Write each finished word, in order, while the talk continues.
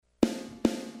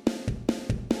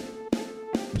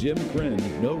Jim Krenn,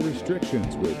 No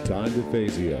Restrictions with Todd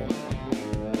DeFazio.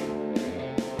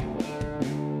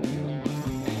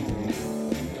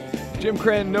 Jim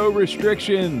Krenn, No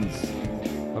Restrictions.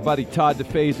 My buddy Todd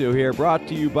DeFazio here, brought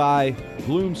to you by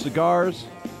Bloom Cigars.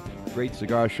 Great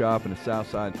cigar shop in the south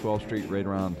side, 12th Street, right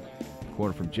around the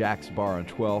corner from Jack's Bar on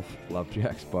 12th. Love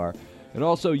Jack's Bar. And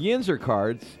also Yinzer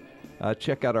Cards.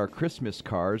 Check out our Christmas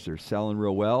cards. They're selling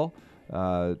real well.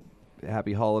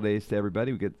 Happy holidays to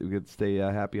everybody. We get to say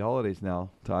happy holidays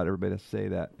now, Todd. Everybody has to say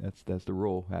that. That's the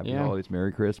rule. Happy holidays,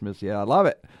 Merry Christmas. Yeah, I love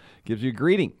it. Gives you a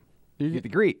greeting. You get to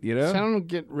greet, you know? So I don't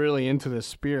get really into the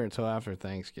spirit until after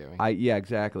Thanksgiving. Yeah,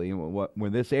 exactly. And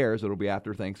when this airs, it'll be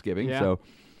after Thanksgiving. Yeah. So,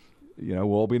 we'll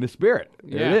all be in the spirit.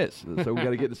 There it is. So we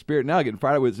got to get in the spirit now. Getting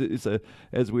Friday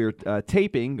as we were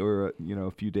taping, or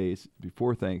a few days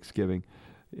before Thanksgiving,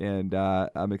 and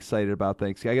I'm excited about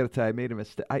Thanksgiving. I got to tell you, I made a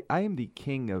mistake. I am the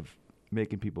king of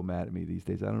making people mad at me these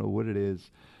days. I don't know what it is.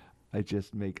 I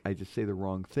just say the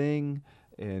wrong thing.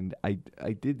 And I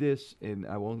did this, and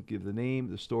I won't give the name,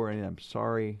 the store, and I'm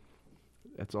sorry.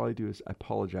 That's all I do is I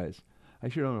apologize. I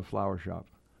should own a flower shop.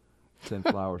 Send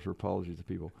flowers for apologies to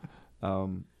people.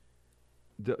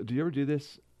 Do you ever do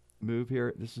this move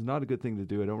here? This is not a good thing to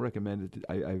do. I don't recommend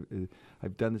it.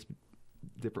 I've done this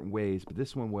different ways, but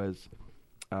this one was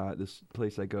this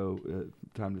place I go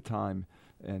time to time,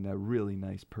 and a really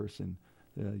nice person,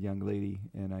 a young lady,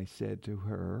 and I said to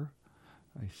her,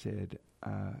 I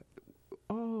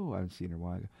haven't seen her in a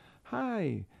while.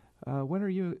 Hi, when are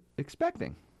you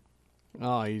expecting?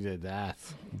 Oh, you did that.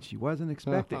 And she wasn't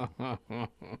expecting. That's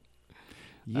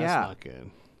Yeah. not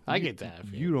good. I get that.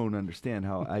 You don't understand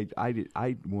how I did.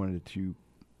 I wanted to.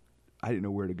 I didn't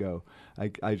know where to go. I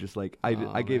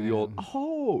gave the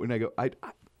old and I go. I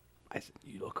said,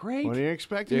 you look great. When are you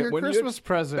expecting your when Christmas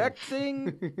present?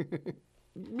 Expecting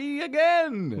me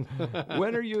again.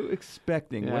 When are you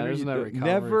expecting? Yeah, when are there's you no recovery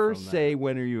never from that. say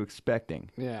when are you expecting.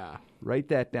 Yeah. Write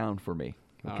that down for me.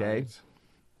 All Okay. right.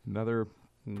 Another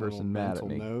person mad at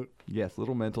me. Note. Yes,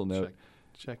 little mental note.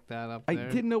 Check that up I there.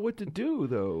 didn't know what to do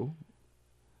though.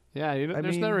 Yeah,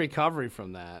 there's no mean- recovery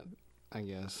from that, I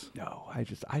guess. No, I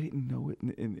didn't know it,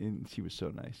 and she was so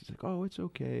nice. She's like, "Oh, it's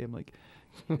okay." I'm like,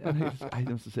 I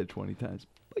must have said 20 times,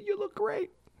 but you look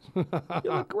great. You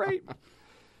look great.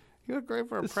 You look great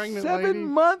for a The pregnant lady.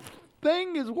 7-month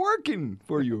thing is working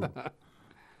for you.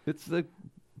 It's a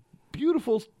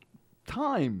beautiful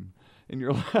time in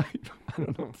your life. I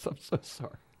don't know. I'm so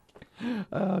sorry.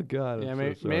 Oh God. Yeah, I'm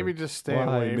so sorry. maybe just stay Why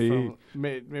away me? from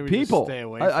maybe People. Just stay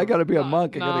away. I got to be a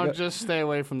monk. No, just stay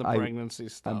away from the pregnancy I'm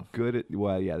stuff. good at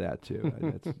that too.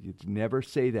 You never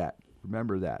say that.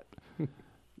 Remember that.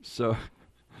 So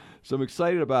I'm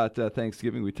excited about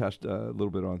Thanksgiving. We touched a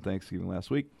little bit on Thanksgiving last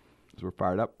week, so we're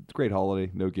fired up. It's a great holiday.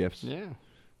 No gifts. Yeah,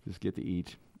 Just get to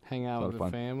eat. hang out with the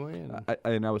fun. family.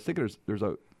 And I was thinking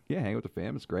hang with the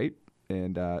fam. It's great.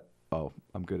 And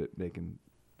I'm good at making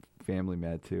family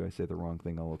mad too. I say the wrong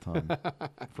thing all the time.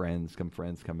 friends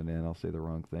coming in, I'll say the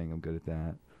wrong thing. I'm good at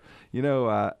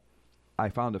that. I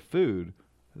found a food.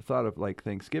 I thought of like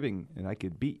Thanksgiving, and I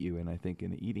could beat you in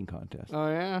an eating contest. Oh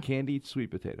yeah. Candied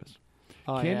sweet potatoes.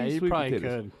 Oh Candied yeah, you sweet probably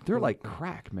potatoes. could. They're like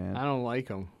crack, man. I don't like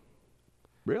them.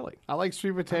 Really? I like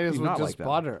sweet potatoes you with not just like them?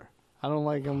 butter. I don't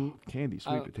like them. Candied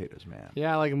sweet potatoes, man.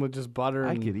 Yeah, I like them with just butter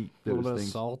I and could eat a little those bit of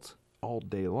things salt. all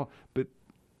day long. But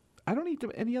I don't eat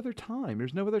them any other time.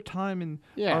 There's no other time in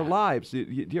Yeah. our lives. Do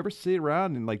you ever sit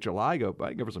around in like July go, I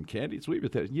can go for some candied sweet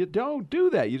potatoes? You don't do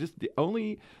that. You just the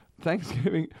only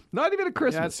Thanksgiving, not even a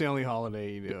Christmas. Yeah, that's the only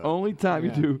holiday you do it. Only time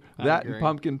Yeah, you do I that agree. and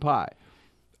pumpkin pie.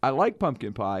 I like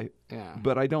pumpkin pie, Yeah.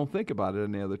 but I don't think about it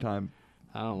any other time.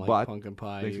 I don't like but pumpkin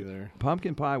pie Thanks- either.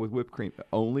 Pumpkin pie with whipped cream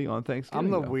only on Thanksgiving.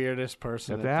 I'm the though. weirdest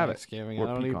person You have at to have it. Thanksgiving. Or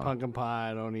I don't eat pecan. pumpkin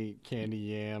pie. I don't eat candy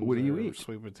yams. What do you or eat?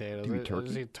 Sweet potatoes. Do you eat I turkey?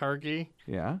 just eat turkey.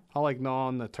 Yeah, I like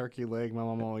gnawing the turkey leg. My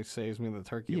mom always saves me the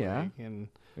turkey Yeah. leg and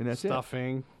and that's it.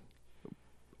 stuffing.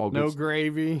 All No good.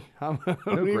 gravy. I don't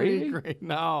even gravy? eat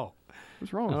No.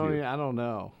 What's wrong I with don't, you? I don't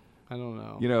know. I don't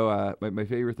know. You know, my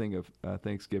favorite thing of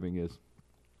Thanksgiving is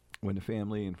when the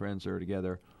family and friends are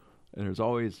together, and there's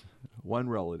always one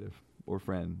relative or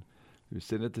friend who's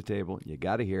sitting at the table. You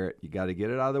got to hear it. You got to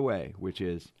get it out of the way, which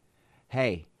is,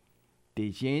 hey,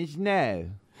 did you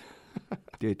know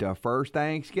that the first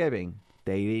Thanksgiving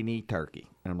they didn't eat turkey?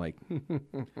 And I'm like,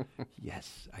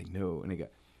 yes, I know. And they go,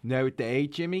 know what they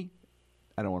ate, Jimmy?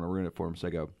 I don't want to ruin it for them, so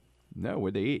I go, no,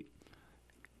 what'd they eat?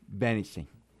 Venison.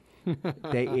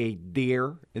 They ate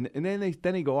deer, and then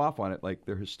they go off on it like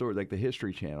their like the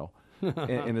History Channel,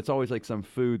 and it's always like some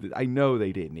food that I know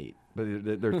they didn't eat, but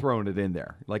they're throwing it in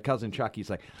there. Like Cousin Chucky's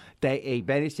like, they ate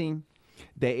venison,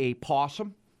 they ate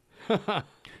possum,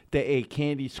 They ate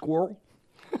candy squirrel.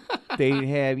 They didn't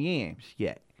have yams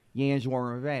yet. Yams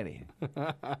weren't invented.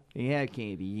 They had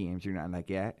candy yams or nothing like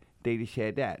that. They just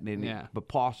had that. And then but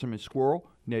possum and squirrel,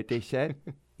 you know what they said?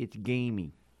 It's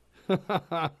gamey.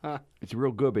 It's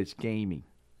real good, but it's gamey.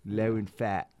 Low in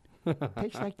fat.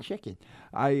 Tastes like chicken.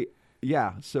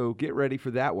 So get ready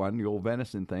for that one, the old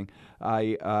venison thing.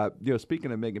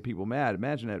 Speaking of making people mad,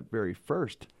 imagine that very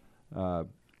first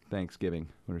Thanksgiving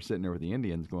when we're sitting there with the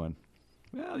Indians going,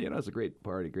 well, it's a great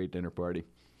party, great dinner party.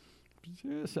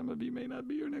 Yeah, some of you may not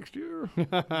be here next year. We're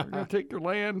going to take your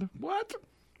land. What?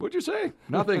 What'd you say?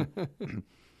 Nothing.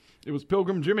 It was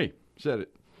Pilgrim Jimmy said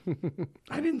it.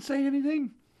 I didn't say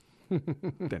anything. Then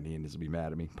the Indians will be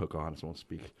mad at me. Pocahontas won't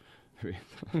speak. They're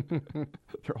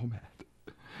all mad.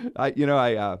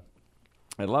 I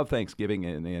love Thanksgiving,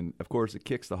 and of course it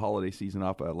kicks the holiday season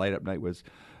off. Light Up Night was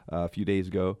a few days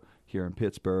ago here in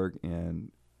Pittsburgh,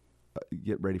 and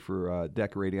get ready for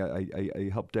decorating. I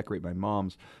helped decorate my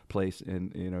mom's place,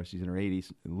 and she's in her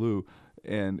 80s, Lou,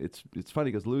 and it's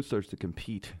funny because Lou starts to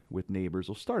compete with neighbors.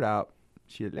 We'll start out.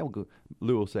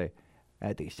 Lou will say,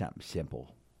 "I think something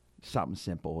simple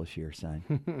this year,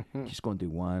 son. Just gonna do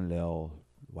one little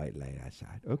white light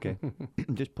outside. Okay,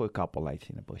 just put a couple lights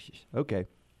in the bushes. Okay,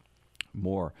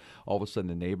 more. All of a sudden,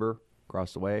 the neighbor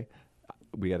across the way,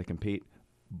 we got to compete.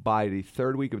 By the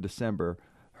third week of December,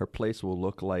 her place will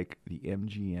look like the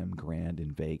MGM Grand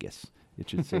in Vegas. It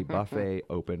should say buffet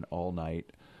open all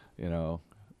night.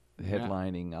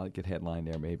 Headlining. I'll get headline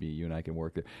there. Maybe you and I can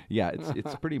work there. Yeah,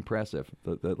 it's pretty impressive.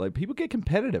 Like people get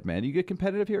competitive, man. You get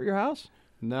competitive here at your house?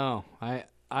 No,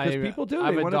 Because people do.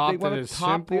 I've They adopted want as to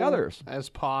top the simple others. as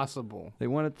possible. They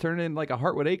want to turn it in like a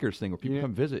Hartwood Acres thing where people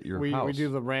come visit your house. We do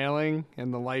the railing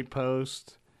and the light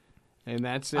post, and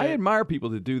that's it. I admire people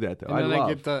that do that, though. And then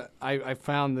I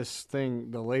found this thing,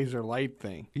 the laser light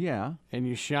thing. Yeah. And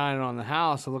you shine it on the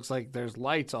house, it looks like there's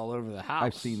lights all over the house.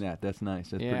 I've seen that. That's nice.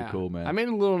 That's pretty cool, man. I made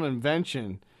a little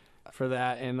invention for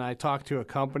that, and I talked to a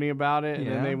company about it, and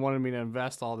then Yeah. they wanted me to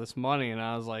invest all this money, and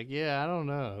I was like, I don't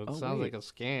know. It sounds like a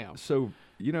scam. So,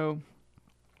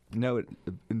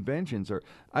 inventions are...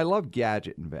 I love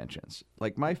gadget inventions.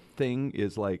 Like, my thing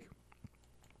is like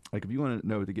if you want to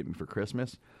know what to get me for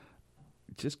Christmas,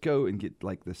 just go and get,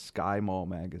 like, the Sky Mall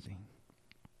magazine.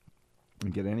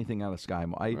 And get anything out of Sky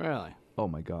Mall. Really? Oh,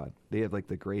 my God. They have, like,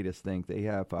 the greatest thing. They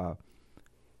have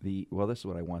this is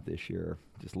what I want this year.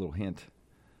 Just a little hint.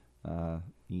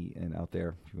 And out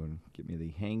there, if you want to get me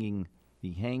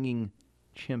the hanging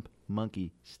chimp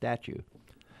monkey statue.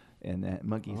 And that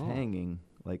monkey's hanging,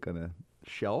 like, on a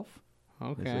shelf.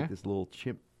 Okay. It's like this little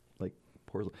chimp, like,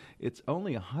 porcelain. It's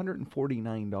only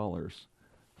 $149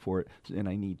 for it, and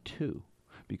I need two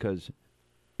because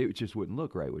it just wouldn't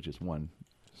look right with just one.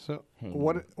 So hanging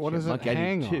what does it monkey. hang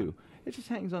I need two. on? It just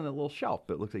hangs on a little shelf,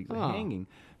 but it looks like it's hanging.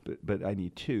 But I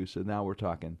need two, so now we're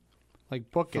talking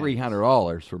Like bookends.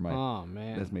 $300 for my. Oh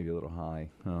man, that's maybe a little high.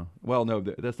 Huh? Well, no,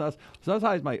 that's not. It's not as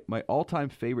high as my all-time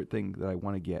favorite thing that I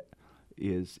want to get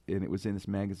is, and it was in this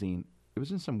magazine. It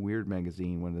was in some weird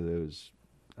magazine, one of those,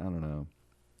 I don't know,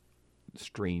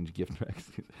 strange gift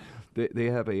magazines. They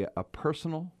have a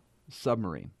personal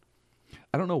submarine.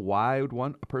 I don't know why I would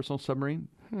want a personal submarine,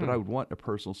 but I would want a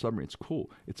personal submarine. It's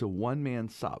cool. It's a one-man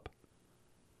sub.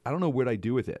 I don't know what I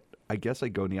do with it. I guess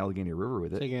I'd go in the Allegheny River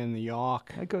with it. take it in the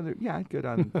York. I'd go there. Yeah, I'd go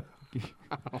down.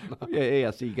 Yeah.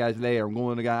 I'll see you guys later. I'm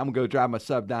gonna go drive my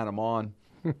sub down. I'm on.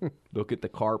 Look at the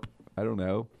carp. I don't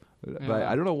know, but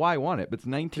I don't know why I want it. But it's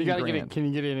 19 You gotta grand. get it. Can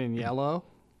you get it in yellow?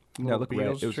 No, look red.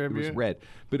 Beatles It was tribute? red.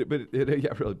 But it was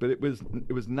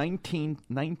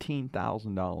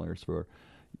 $19,000 for.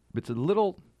 It's a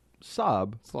little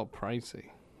sub. It's a little pricey.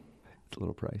 It's a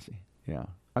little pricey. Yeah.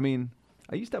 I mean,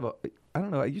 I used to have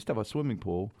a swimming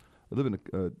pool. I live in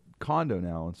a condo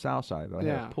now on South Side. I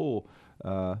have a pool.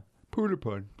 Pool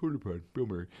pun, Bill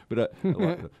Murray. But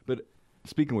but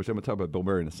speaking of which, I'm gonna talk about Bill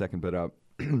Murray in a second. But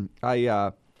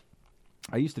I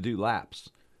used to do laps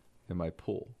in my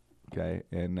pool. Okay,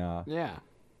 and Yeah.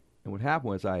 and what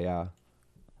happened was I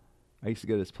used to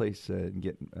go to this place and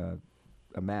get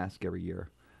a mask every year,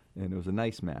 and it was a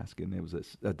nice mask, and it was a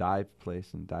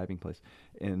diving place,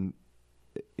 and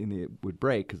it would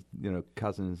break because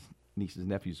cousins, nieces,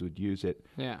 nephews would use it.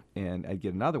 Yeah. And I'd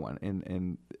get another one,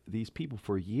 and these people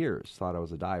for years thought I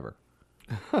was a diver.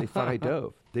 They thought I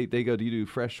dove. They go, "Do you do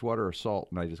fresh water or salt?"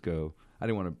 And I just go, I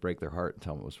didn't want to break their heart and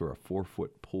tell them it was for a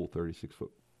 4-foot pool,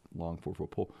 36-foot long, 4-foot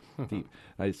pool deep.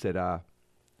 I just said,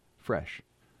 fresh.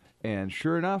 And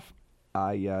sure enough,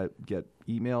 I get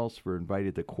emails for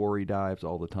invited to quarry dives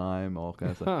all the time, all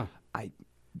kinds of stuff.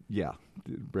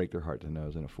 Break their heart to know I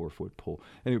was in a 4-foot pool.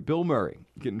 Anyway, Bill Murray,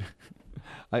 getting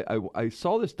I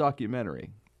saw this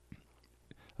documentary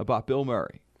about Bill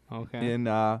Murray, Okay.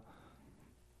 and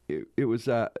it was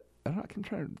I'm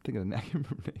trying to think of the name. I can't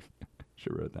remember the name.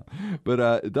 Should have wrote it down.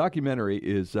 But the documentary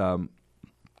is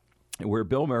where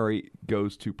Bill Murray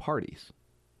goes to parties,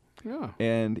 Yeah.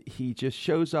 and he just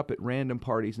shows up at random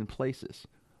parties and places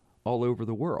all over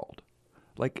the world.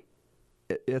 Like,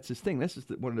 that's his thing. This is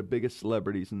one of the biggest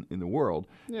celebrities in the world.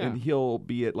 Yeah. And he'll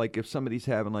be at, like, if somebody's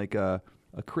having, like, a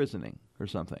christening or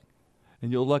something,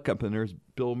 and you'll look up and there's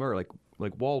Bill Murray,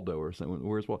 like Waldo or something.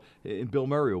 Where's Waldo? And Bill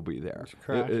Murray will be there.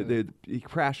 He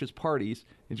crashes parties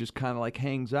and just kind of, like,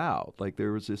 hangs out. Like,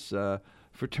 there was this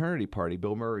fraternity party.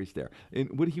 Bill Murray's there.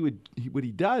 And what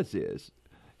he does is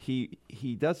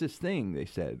he does this thing, they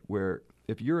said, where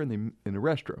if you're in the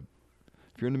restroom,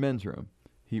 if you're in the men's room,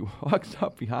 he walks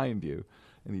up behind you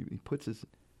and he puts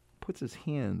his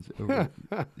hands over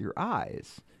your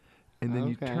eyes, and then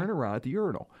you turn around at the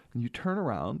urinal, and you turn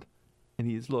around, and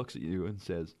he just looks at you and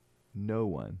says, "No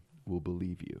one will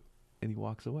believe you," and he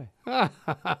walks away.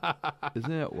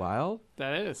 Isn't it wild?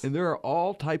 That is. And there are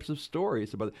all types of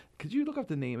stories about it. Could you look up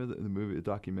the name of the movie, the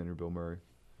documentary, Bill Murray?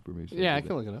 Yeah, I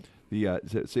can look it up.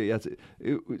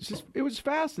 It was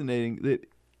fascinating that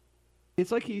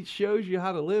it's like he shows you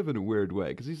how to live in a weird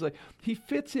way, because he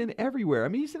fits in everywhere. I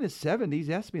mean, he's in his 70s.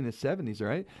 He has to be in his 70s,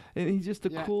 right? And he's just the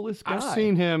coolest guy. I've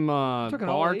seen him talking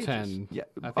all bartend. ages. Yeah.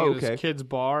 I think it was kid's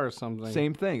bar or something.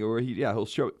 Same thing. Or he'll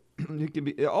show. He can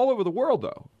be all over the world,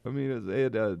 though. I mean, they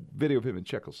had a video of him in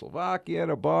Czechoslovakia at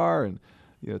a bar, and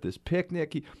at this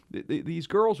picnic. These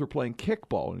girls were playing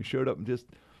kickball, and he showed up and just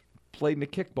played in a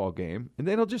kickball game, and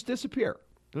then he'll just disappear.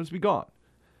 He'll just be gone.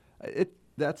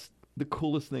 That's the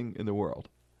coolest thing in the world.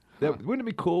 Wouldn't it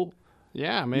be cool?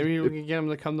 Yeah, maybe we can get him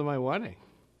to come to my wedding.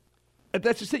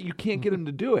 That's just it. You can't get him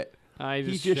to do it.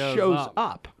 He just shows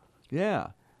up. Yeah.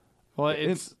 Well,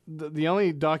 it's the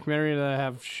only documentary that I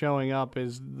have showing up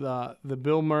is the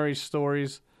Bill Murray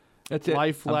stories. That's it.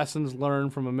 Life lessons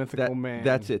learned from a mythical man.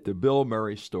 That's it. The Bill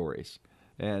Murray stories.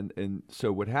 And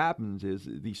so what happens is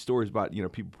these stories about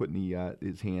people putting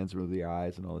his hands over the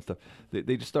eyes and all this stuff,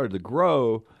 they just started to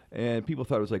grow, and people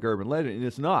thought it was like urban legend, and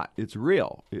it's not. It's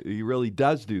real. He really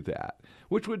does do that,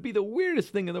 which would be the weirdest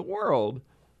thing in the world,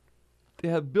 to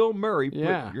have Bill Murray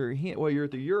put your hand while you're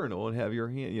at the urinal and have your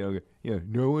hand.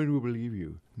 No one will believe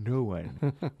you. No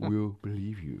one will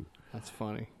believe you. That's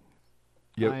funny.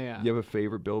 You have a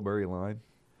favorite Bill Murray line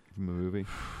from a movie?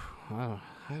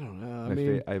 I don't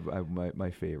know.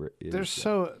 My favorite is there's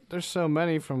so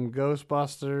many, from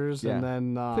Ghostbusters, and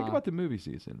then think about the movie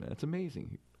season, man. It's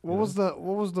amazing. What was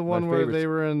the one where they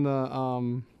were in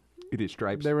the It is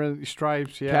Stripes. They were in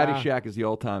Stripes. Yeah. Caddyshack is the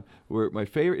all-time. Where my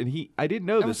favorite, and I didn't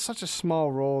know it this. was such a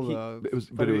small role though. It was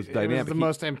dynamic. It was the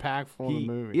most impactful in the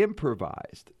movie. He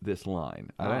improvised this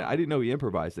line. I didn't know he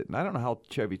improvised it, and I don't know how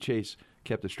Chevy Chase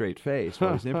kept a straight face while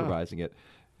he was improvising it.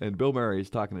 And Bill Murray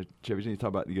is talking to Chevy Chase. He's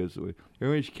talking about. He goes,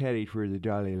 "Orange caddy for the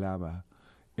Dalai Lama,"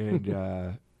 and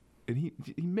and he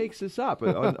makes this up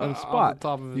on the spot. Off the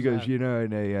top of his he goes,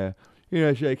 head. And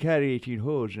I said, I caddy 18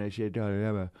 holes, and I said, Dalai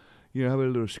Lama, how about a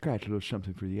little scratch, a little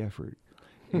something for the effort?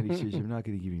 And he says, I'm not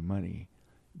going to give you money,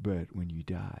 but when you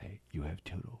die, you have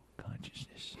total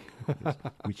consciousness,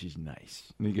 which is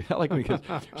nice. And he goes, I like when he goes,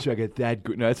 so I get that.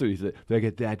 No, that's what he said. So I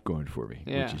get that going for me,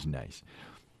 which is nice.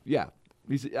 Yeah.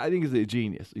 I think he's a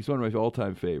genius. He's one of my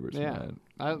all-time favorites. Yeah,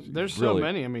 man. There's so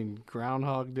many. I mean,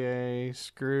 Groundhog Day,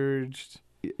 Scrooged.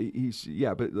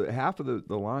 But half of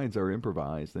the lines are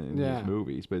improvised in his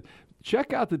movies. But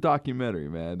check out the documentary,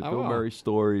 man. The Bill Murray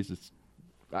stories.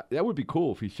 That would be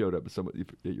cool if he showed up at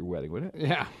your wedding, wouldn't it?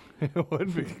 Yeah, it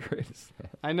would be great.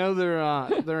 I know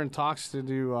they're in talks to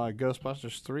do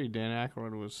Ghostbusters 3. Dan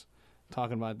Aykroyd was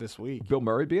talking about it this week. Bill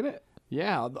Murray being it?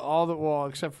 Yeah,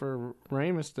 except for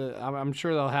Ramis. I'm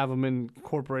sure they'll have him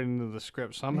incorporated into the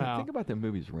script somehow. Man, think about the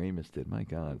movies Ramis did. My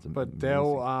God, it's but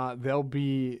amazing. they'll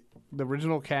be the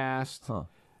original cast,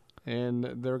 and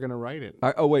they're gonna write it.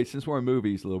 Wait, since we're in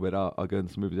movies a little bit, I'll go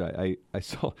into some movies I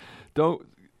saw. Don't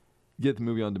get the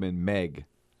movie on demand. Meg.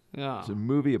 Yeah, it's a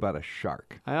movie about a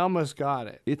shark. I almost got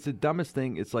it. It's the dumbest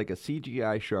thing. It's like a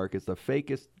CGI shark. It's the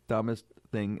fakest, dumbest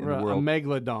thing in the world. A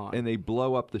megalodon. And they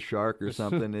blow up the shark or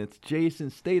something. It's Jason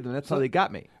Statham. That's how they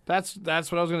got me. That's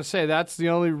what I was going to say. That's the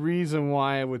only reason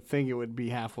why I would think it would be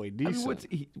halfway decent.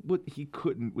 I mean, he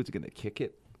couldn't. Was he going to kick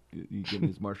it? You give him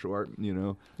his martial art,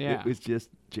 Yeah. It was just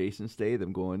Jason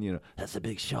Statham going, that's a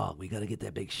big shark. We got to get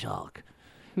that big shark.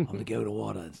 I'm going to go to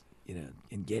water,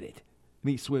 and get it. And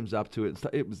he swims up to it.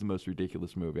 It was the most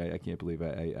ridiculous movie. I can't believe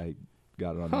I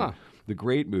got it on there. The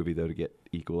great movie, though, to get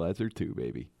Equalizer 2,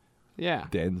 baby. Yeah.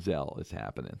 Denzel is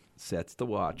happening. Sets the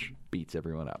watch, beats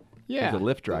everyone up. Yeah. There's a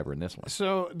Lyft driver in this one.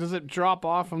 So does it drop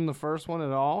off from the first one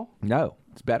at all? No,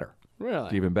 it's better. Really?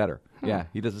 It's even better. Yeah,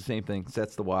 he does the same thing.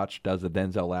 Sets the watch, does the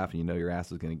Denzel laugh, and you know your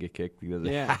ass is going to get kicked. He does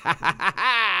it. Yeah.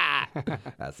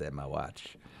 I said my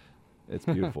watch. It's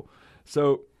beautiful.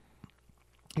 So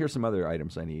here's some other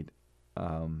items I need.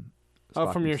 From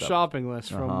Stocking your stuff. shopping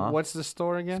list. From Uh-huh. what's the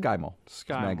store again? Sky Mall. Sky It's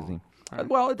a Mall. magazine. All right.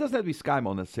 Well, it doesn't have to be Sky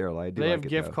Mall necessarily. I do They like have it,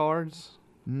 gift though. cards.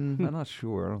 I'm not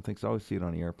sure. I don't think so. I always see it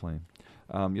on the airplane.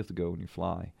 You have to go when you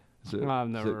fly. So, I've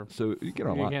never. So you get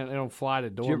You online. can't. They don't fly to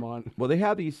Do you ever- Dormont. Well, they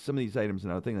have some of these items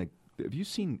and other thing. Like, have you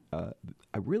seen? I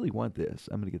really want this.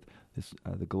 I'm gonna get this.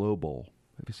 The Glow Bowl.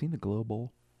 Have you seen the Glow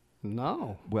Bowl?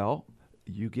 No. Well,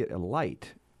 you get a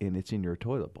light, and it's in your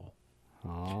toilet bowl,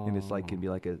 Oh. and it's like can be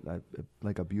like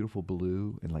a beautiful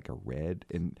blue and like a red,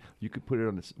 and you could put it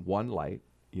on this one light.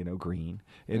 Green,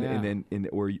 and Yeah. then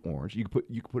or orange. You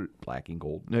could put it black and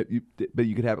gold. No, but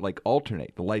you could have it like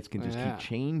alternate. The lights can just Yeah. keep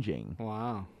changing,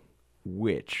 Wow.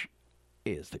 which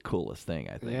is the coolest thing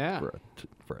I think Yeah.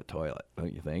 for a toilet.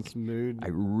 Don't you think? It's mood. I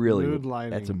really mood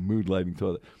lighting. That's a mood lighting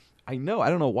toilet. I know. I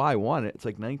don't know why I want it. It's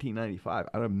like $19.95.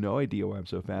 I have no idea why I'm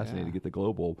so fascinated to Yeah. get the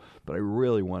Glow Bulb, but I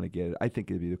really want to get it. I think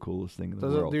it'd be the coolest thing in the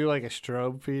Does world. it do like a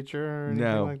strobe feature or anything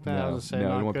No, like that? I no, was gonna say, no.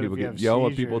 not You want good people if you get, have you don't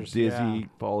want people seizures. dizzy, Yeah.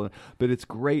 falling. But it's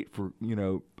great for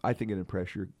I think it'd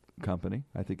impress your company.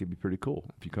 I think it'd be pretty cool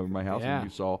if you come to my house Yeah. and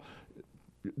you saw.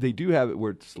 They do have it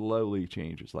where it slowly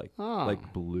changes, like Oh.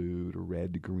 blue to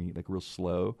red to green, like real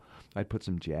slow. I'd put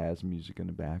some jazz music in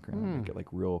the background, make it like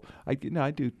real. I do.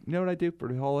 You know what I do for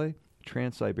the holiday?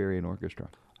 Trans-Siberian Orchestra.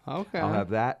 Okay. I'll have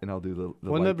that, and I'll do the.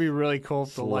 Wouldn't lights it be really cool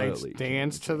if the lights slowly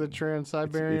dance to the changing.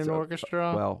 Trans-Siberian It's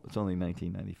Orchestra? Well, it's only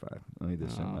 $19.95. Only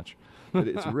this so Oh. much, but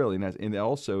it's really nice. And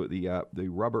also the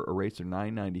rubber eraser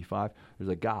 $9.95. There's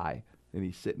a guy and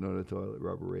he's sitting on a toilet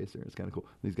rubber eraser. It's kind of cool.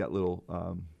 He's got little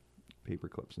paper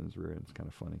clips in his rear end. It's kind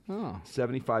of funny. Oh.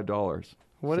 $75.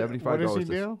 What does he $75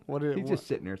 do? He's just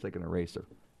sitting there. It's like an eraser.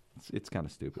 It's kind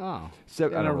of stupid. Oh. So,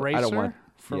 An I don't eraser want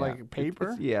for yeah, like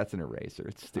paper? it's an eraser.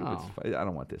 It's stupid. Oh. I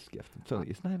don't want this gift. It's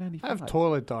 $9.95. I have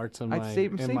toilet darts in I'd my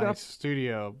save up.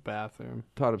 studio bathroom.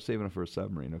 Todd, I'm saving it for a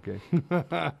submarine. Okay.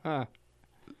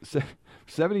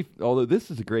 70. Although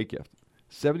this is a great gift,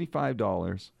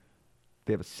 $75.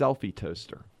 They have a selfie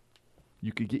toaster.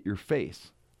 You could get your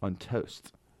face on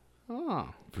toast Oh.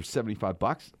 for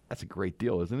 $75. That's a great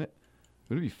deal, isn't it?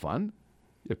 Wouldn't it be fun?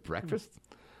 You have breakfast.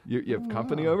 You have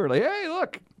company over. Like, hey,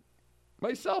 look,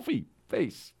 my selfie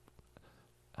face.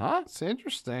 Huh? It's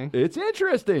interesting. It's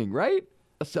interesting, right?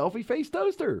 A selfie face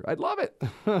toaster. I'd love it.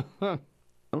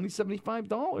 Only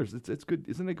 $75. It's good.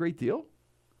 Isn't it a great deal?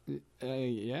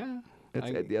 Yeah.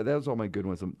 Yeah, that was all my good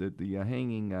ones. The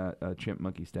hanging chimp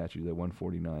monkey statue at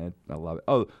 $149. I love it.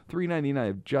 Oh, $3.99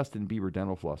 of Justin Bieber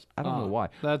dental floss. I don't know why.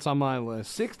 That's on my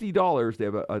list. $60. They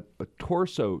have a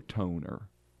torso toner,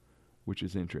 which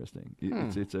is interesting.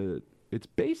 It's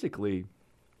basically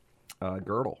a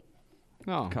girdle,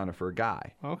 Oh. kind of for a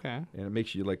guy, Okay. and it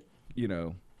makes you look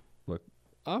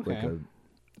Okay. like a.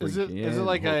 Is it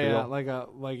like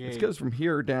It goes from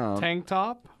here down. tank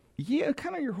top? Yeah,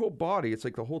 kind of your whole body. It's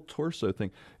like the whole torso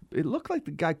thing. It looked like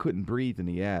the guy couldn't breathe in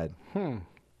the ad.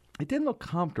 It didn't look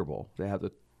comfortable to have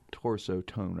the torso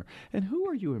toner. And who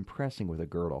are you impressing with a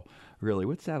girdle? Really,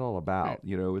 what's that all about?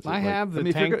 It's I like, have the if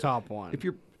you're tank gonna- top one. If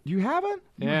you haven't,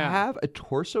 you Yeah. have a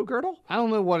torso girdle. I don't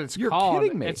know what it's You're called.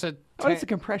 kidding me. It's a It's a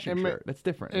compression it ma- shirt. That's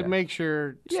different. It yeah. makes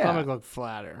your Yeah. stomach look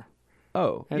flatter.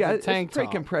 Oh, it's yeah, a it's tank a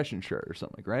top. compression shirt or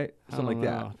something, right? I Something like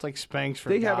don't that. know. It's like Spanx for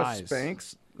They guys. have a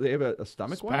Spanx. They have a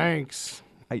stomach one. Spanx.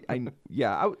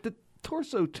 The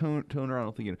torso toner. I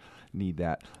don't think you need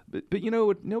that. But you know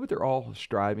what they're all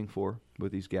striving for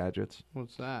with these gadgets?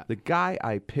 What's that? The guy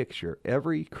I picture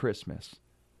every Christmas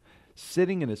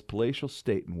sitting in his palatial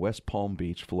state in West Palm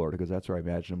Beach, Florida, because that's where I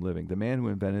imagine him living. The man who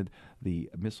invented the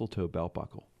mistletoe belt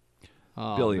buckle.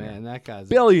 Oh, Billionaire. man, that guy's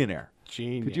Billionaire. a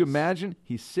genius. Could you imagine?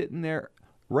 He's sitting there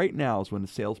right now is when the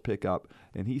sales pick up,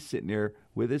 and he's sitting there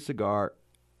with his cigar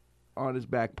on his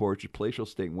back porch, at palatial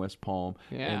state in West Palm,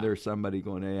 Yeah. and there's somebody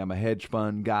going, "Hey, I'm a hedge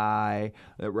fund guy,"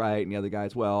 right? And the other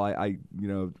guy's, "Well, I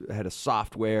had a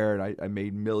software and I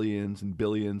made millions and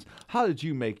billions. How did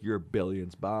you make your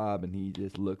billions, Bob?" And he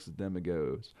just looks at them and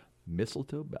goes,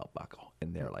 "Mistletoe belt buckle,"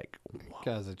 and they're like, That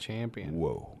guy's a champion.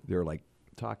 "Whoa!" They're like,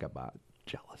 "Talk about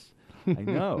jealous." I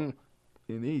know,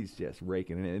 and he's just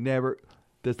raking it. And never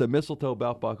does the mistletoe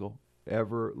belt buckle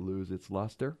ever lose its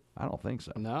luster? I don't think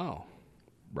so. No,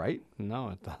 Right? no,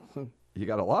 it doesn't. You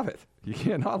gotta love it. You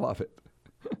can't not love it.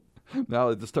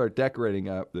 Now to start decorating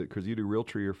up, because you do real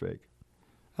tree or fake.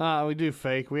 We do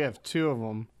fake. We have 2 of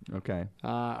them. Okay.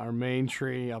 Our main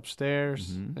tree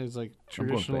upstairs is like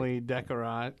traditionally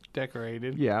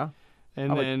decorated. Yeah.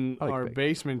 And I like- then I like our fake.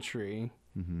 basement tree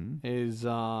is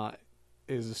a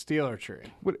Steeler tree.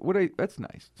 That's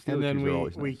nice. And Steeler then trees are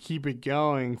always we nice. keep it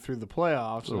going through the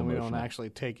playoffs, little and we don't emotional. actually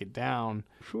take it down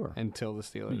Sure. until the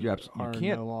Steelers You are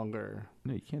can't- no longer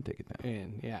No, you can't take it down.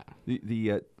 in. Yeah.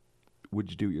 Would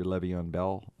you do your Le'Veon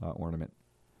Bell ornament?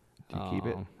 Do you keep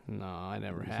it? No, I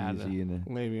never Is had he in the-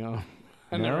 Le'Veon.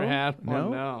 I No? never had one. No?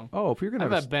 No. Oh, if you're gonna I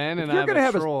have have a Ben if and you're I have gonna a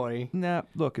have Troy. Nah,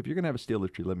 look, if you're gonna have a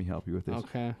Steelers tree, let me help you with this.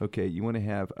 Okay. Okay, you want to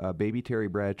have baby Terry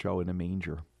Bradshaw in a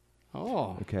manger.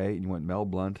 Oh. Okay, you want Mel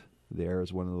Blunt there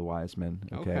as one of the wise men.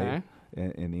 Okay, Okay.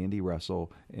 And Andy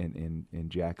Russell and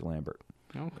Jack Lambert,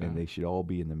 Okay. and they should all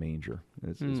be in the manger.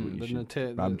 That's what you the should.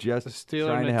 nati- I'm the- just the Steeler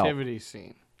trying to help. nativity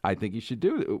scene. I think you should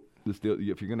do it. If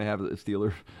you're going to have a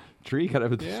Steeler tree, you got to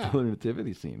have a Yeah. Steeler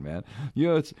nativity scene, man. You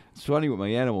know, it's funny with my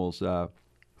animals,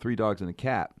 3 dogs and a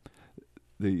cat.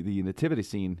 The nativity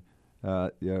scene,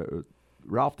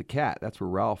 Ralph the cat, that's where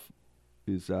Ralph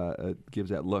is gives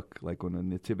that look, like when a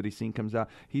nativity scene comes out.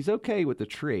 He's okay with the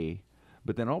tree,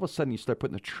 but then all of a sudden you start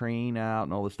putting the train out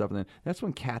and all this stuff, and then that's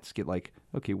when cats get like,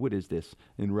 okay, what is this?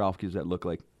 And Ralph gives that look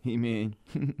like, hey, man,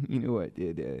 you know what,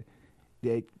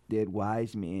 that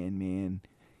wise man,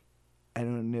 I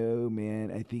don't know,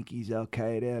 man. I think he's Al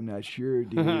Qaeda. I'm not sure,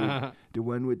 dude. The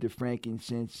one with the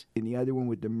frankincense and the other one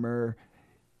with the myrrh.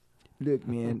 Look,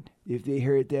 man, if they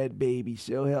hurt that baby,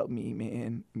 so help me,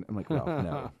 man. I'm like, Ralph,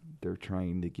 no. They're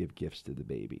trying to give gifts to the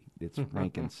baby. It's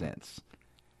frankincense.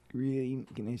 Really?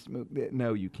 Can I smoke that?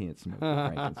 No, you can't smoke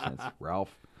the frankincense.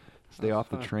 Ralph, stay off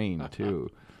the train, too.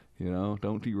 You know,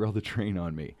 don't derail the train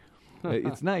on me.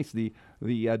 It's nice. The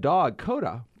dog,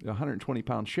 Coda, a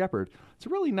 120-pound shepherd, it's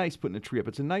really nice putting a tree up.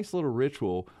 It's a nice little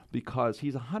ritual because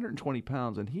he's 120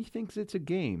 pounds and he thinks it's a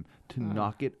game to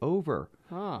knock it over.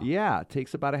 Oh. Yeah, it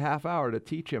takes about a half hour to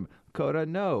teach him. Coda,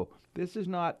 no, this is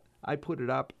not, I put it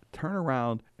up, turn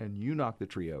around, and you knock the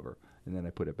tree over. And then I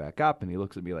put it back up, and he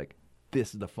looks at me like,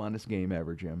 this is the funnest game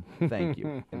ever, Jim. Thank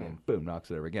you. And then, boom, knocks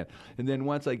it over again. And then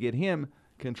once I get him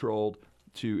controlled,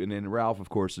 and then Ralph, of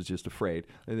course, is just afraid.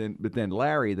 But then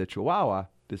Larry, the Chihuahua,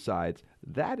 decides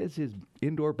that is his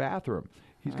indoor bathroom.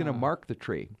 He's going to mark the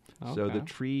tree. So the Okay.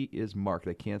 tree is marked.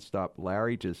 I can't stop.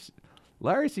 Larry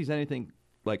sees anything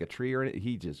like a tree or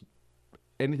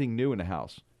anything new in the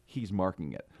house, he's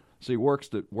marking it. So he works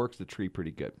the tree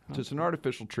pretty good. So it's an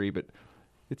artificial tree, but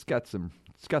it's got some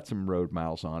road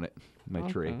miles on it. My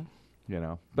tree. You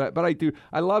know, but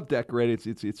I love decorating.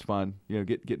 It's fun. You know,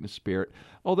 get in the spirit.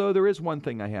 Although there is one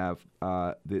thing I have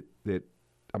that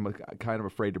I'm kind of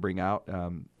afraid to bring out.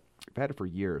 I've had it for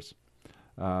years.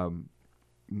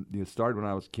 It started when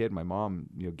I was a kid. My mom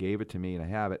gave it to me, and I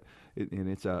have it. And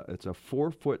it's a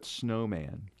 4-foot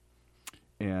snowman.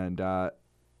 And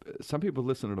some people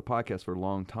listen to the podcast for a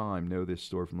long time know this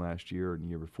story from last year and the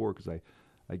year before because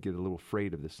I get a little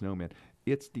afraid of the snowman.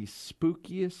 It's the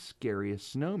spookiest,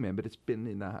 scariest snowman, but it's been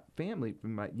in the family.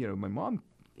 My mom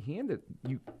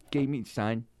gave me,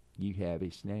 son, you have a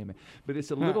snowman. But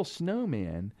it's a little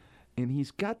snowman, and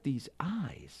he's got these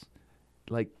eyes,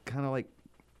 kind of like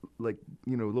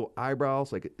little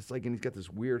eyebrows. And he's got this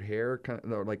weird hair, kind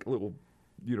of like a little,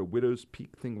 widow's peak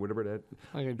thing, whatever that.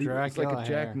 Like a It's Dracula like a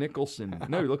Jack hair. Nicholson.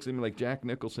 No, he looks at me like Jack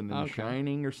Nicholson in The Okay.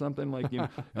 Shining or something. Like,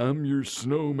 I'm your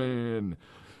snowman.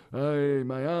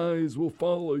 My eyes will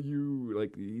follow you.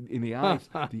 Like in the eyes,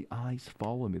 the eyes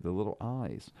follow me. The little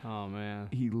eyes. Oh man.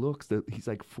 He's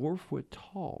like 4 foot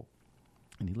tall,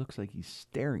 and he looks like he's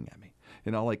staring at me.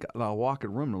 And I'll walk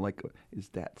in a room and I'm like, is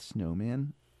that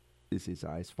snowman? Is his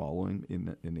eyes following?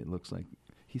 And it looks like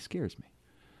he scares me.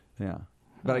 Yeah,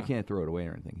 but I can't throw it away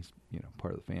or anything. He's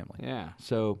part of the family. Yeah.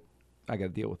 So I got to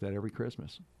deal with that every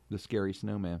Christmas. The scary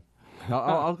snowman.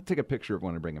 I'll take a picture of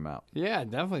when I bring him out. Yeah,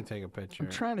 definitely take a picture. I'm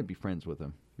trying to be friends with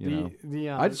him.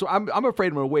 I'm afraid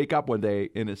I'm going to wake up one day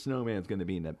and a snowman's going to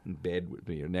be in bed with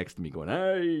me or next to me going,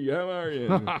 "Hey, how are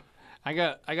you?" I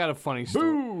got a funny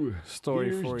Boo! story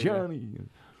Here's for you. Johnny.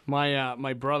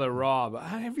 My brother Rob.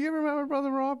 Have you ever met my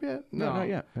brother Rob yet? No, not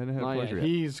yet. I didn't have Not the pleasure yet. yet.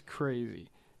 He's crazy.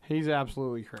 He's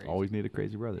absolutely crazy. Always need a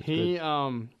crazy brother. It's He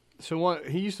good. so what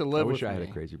he used to I live with wish I had me.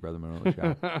 a crazy brother, but I don't wish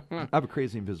I have a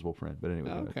crazy invisible friend. But anyway.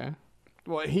 go ahead. Okay.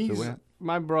 Well, he's what-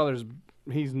 my brother's.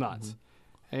 He's nuts,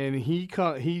 and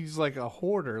he's like a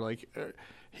hoarder.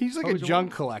 He's like a he's a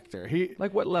junk collector. He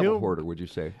Like what level he'll- hoarder would you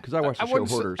say? Because I watched the show wouldn't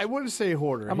Hoarders. I wouldn't say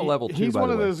hoarder. I'm a level 2, He's by one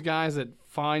the of way. those guys that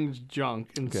finds junk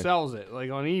and Okay. sells it,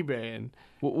 like on eBay and.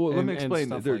 Well, let me and explain.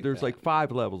 stuff There's that. like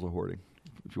 5 levels of hoarding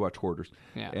if you watch Hoarders.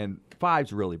 Yeah. And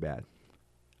 5's really bad.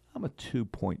 I'm a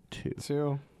 2.2.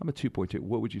 2. I'm a 2.2.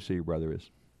 What would you say your brother is?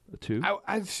 A 2?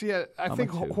 I see. I I'm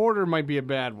think a 2. hoarder might be a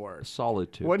bad A word.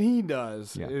 solid 2. What he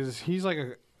does Yeah. is he's like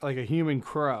a human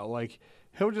crow. Like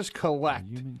he'll just collect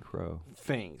Human crow.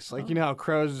 things. Like you know how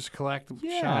crows just collect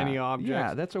shiny objects.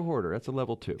 Yeah, that's a hoarder. That's a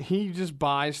level 2. He just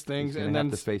buys things gonna and have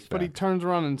then to face but he facts. turns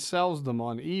around and sells them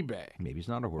on eBay Maybe he's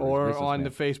not a hoarder. or he's a on the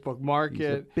businessman. Facebook Market.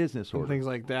 He's a business and hoarder. things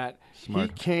like that.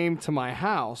 Smart. He came to my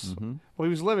house. Mhm. Well, he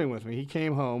was living with me. He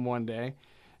came home one day,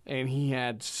 and he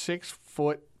had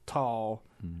 6-foot tall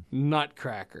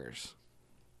nutcrackers,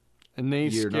 and they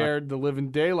You're not- scared the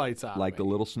living daylights out Like of the me.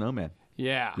 little snowman.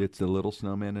 Yeah. It's the little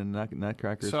snowman and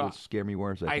nutcrackers So, that scare me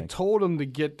worse, I I think. told him to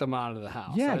get them out of the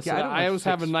house. Yeah, I, yeah, said, I don't I like was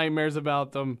having 6 nightmares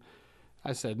about them.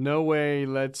 I said, no way.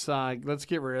 Let's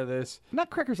get rid of this.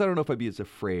 Nutcrackers, I don't know if I'd be as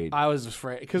afraid. I was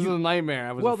afraid because of the nightmare.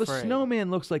 I was well, afraid. the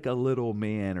snowman looks like a little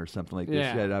man or something like this.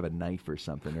 Yeah. You gotta have a knife or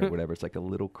something or whatever. It's like a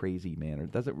little crazy man. Or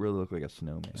it doesn't really look like a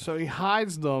snowman. So he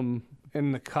hides them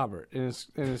in the cupboard, in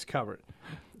his cupboard.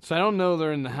 So I don't know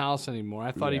they're in the house anymore.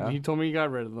 I thought Yeah. he told me he got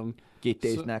rid of them. Get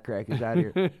these So- nutcrackers out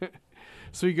of here.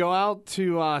 So we go out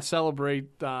to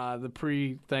celebrate the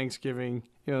pre-Thanksgiving,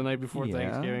 the night before Yeah.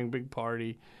 Thanksgiving, big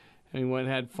party, and we went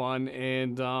and had fun.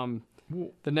 And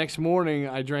the next morning,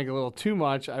 I drank a little too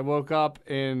much. I woke up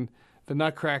and the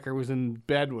Nutcracker was in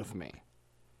bed with me.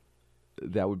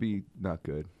 That would be not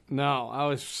good. No, I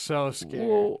was so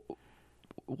scared.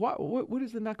 Well, what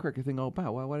is the nutcracker thing all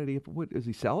about? Why did he? What does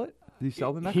he sell it? Did he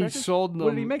sell the nutcracker? He sold them. What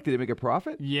did he make? Did he make a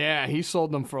profit? Yeah, he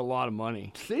sold them for a lot of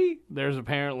money. See, There's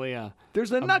apparently a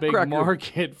there's a big nutcracker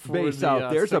market for base the, out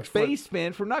there. There's a 6 foot- base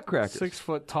man for nutcrackers. 6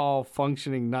 foot tall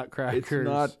functioning Nutcrackers. It's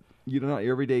not not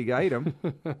your everyday item.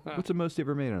 What's the most he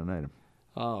ever made on an item?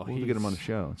 Oh, We'll get him on the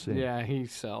show and see. Yeah, he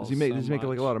sells. Does he make? so Does he make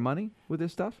like much. a lot of money with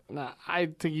this stuff? Nah, I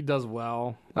think he does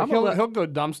well. I'm Like, a he'll go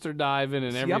dumpster diving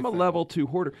and See, everything. I'm a level 2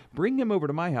 hoarder. Bring him over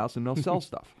to my house and they'll sell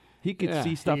stuff. He could Yeah, see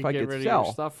he stuff could I get could rid of sell,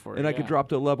 your stuff for and you, I could yeah. drop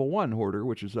to a level 1 hoarder,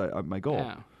 which is my goal.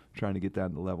 Yeah. Trying to get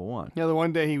down to level 1. Yeah, the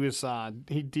one day he was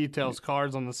he details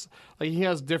cars on this. Like he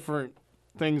has different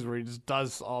things where he just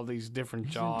does all these different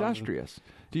He's jobs. industrious.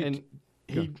 Do you- And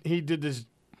he did this.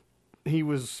 He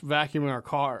was vacuuming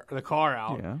the car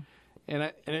out, yeah.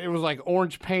 and it was like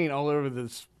orange paint all over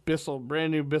this Bissell,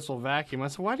 brand new Bissell vacuum. I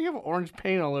said, "Why do you have orange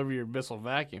paint all over your Bissell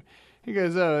vacuum?" He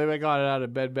goes, "Oh, I got it out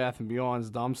of Bed Bath and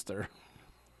Beyond's dumpster."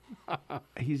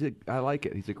 I like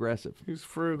it. He's aggressive. He's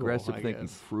frugal. Aggressive I thinking.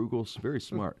 guess. Frugal. Very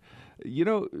smart.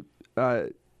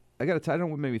 I got to tell you, I don't know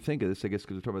what made me think of this, I guess,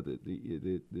 because we're talking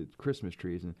about the Christmas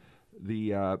trees and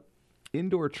the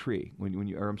indoor tree. When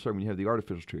you have the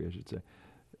artificial tree, I should say.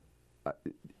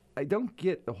 I don't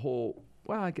get the whole.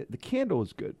 Well, I get the candle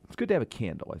is good. It's good to have a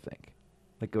candle, I think,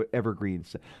 like an evergreen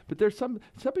scent. But there's some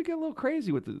people get a little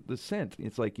crazy with the scent.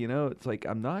 It's like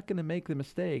I'm not going to make the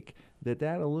mistake that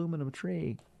aluminum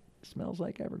tree smells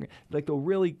like evergreen. Like they'll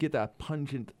really get that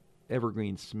pungent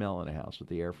evergreen smell in a house with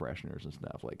the air fresheners and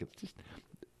stuff. Like it's just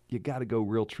you got to go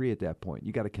real tree at that point.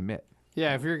 You got to commit.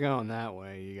 Yeah, if you're going that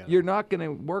way, you got. You're not going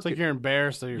to work. It's like it. you're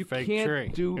embarrassed of your You fake can't tree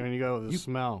do- when you go with the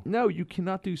smell. No, you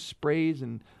cannot do sprays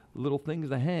and little things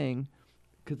to hang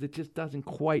because it just doesn't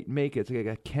quite make it. It's like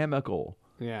a chemical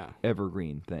Yeah.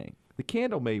 evergreen thing. The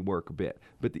candle may work a bit,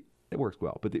 but it works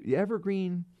well. But the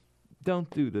evergreen, don't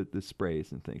do the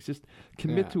sprays and things. Just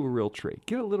commit Yeah. to a real tree.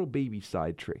 Get a little baby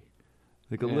side tree,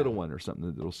 like a Yeah. little one or something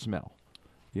that'll smell.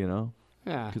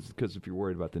 Yeah. Because if you're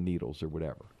worried about the needles or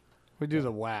whatever. We do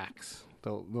the wax.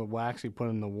 The wax you put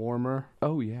in the warmer.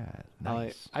 Oh yeah,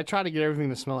 nice. I try to get everything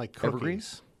to smell like cookies.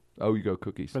 Evergreens? Oh, you go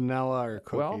cookies. Vanilla or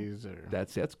Well, cookies. or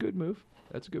That's a good move.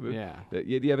 That's a good move. Yeah. Do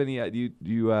you have any? Do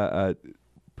you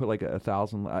put like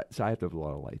 1,000? So I have to have a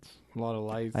lot of lights. a lot of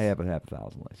lights. I have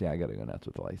 1,000 lights. Yeah, I got to go nuts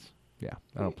with the lights. Yeah,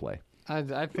 I don't play. I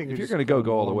think If we you're just gonna go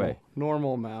all the way.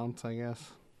 Normal amount, I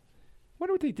guess.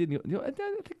 Wonder what they did. I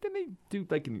think didn't they do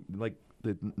like in like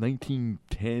the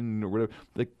 1910 or whatever?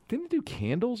 Like didn't they do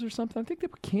candles or something? I think they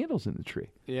put candles in the tree.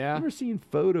 I Yeah. remember seeing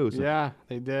photos. Of, Yeah,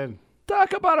 they did.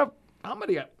 talk about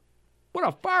what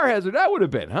a fire hazard that would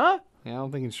have been, huh? Yeah, I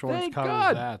don't think insurance Thank covers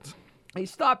God. that. He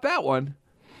stopped that one.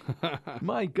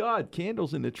 My God,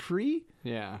 candles in the tree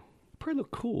Yeah. probably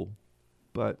look cool,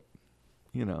 but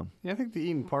Yeah, I think the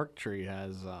Eden Park tree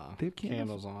has They have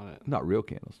candles on it. not real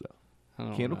candles though. I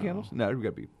don't Candle know. candles? No, there's got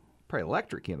to be probably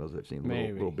electric candles I've seen,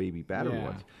 Maybe. little baby battery Yeah.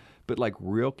 ones. But like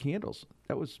real candles,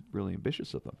 that was really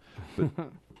ambitious of them.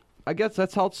 But I guess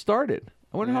that's how it started.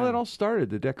 I wonder how Yeah. that all started,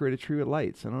 the decorated tree with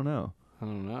lights. I don't know. I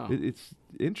don't know. It's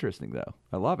interesting though.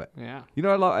 I love it. Yeah. You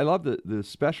know, I love the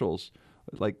specials.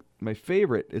 Like my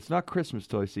favorite, it's not Christmas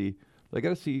till I got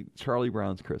to see Charlie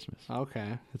Brown's Christmas.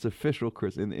 Okay. It's official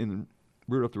Christmas.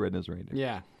 Rudolph the Red-Nosed Reindeer.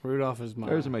 Yeah, Rudolph is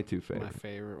Those are my two favorites. My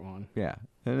favorite one. Yeah,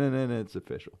 and then it's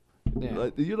official. Yeah.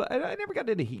 I never got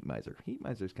into Heat Miser. Heat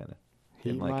Miser's kind of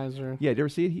Heat Miser? Yeah, did you ever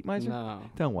see it, Heat Miser? No.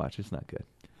 Don't watch. It's not good.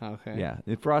 Okay. Yeah,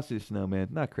 and Frosty the Snowman,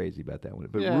 not crazy about that one.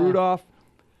 But Yeah. Rudolph,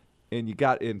 and you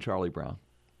got in Charlie Brown.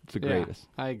 It's the Yeah, greatest.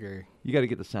 I agree. You got to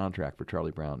get the soundtrack for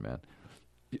Charlie Brown, man.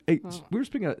 Hey, we were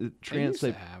speaking of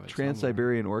to have it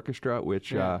Trans-Siberian Orchestra,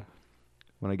 which Yeah.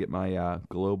 when I get my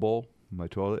Glow Bowl, my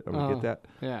toilet, I'm going to get that.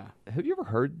 Yeah. Have you ever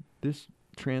heard this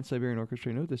Trans-Siberian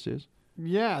Orchestra? You know what this is?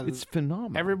 Yeah. It's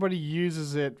phenomenal. Everybody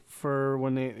uses it for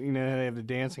when they have the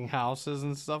dancing houses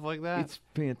and stuff like that. It's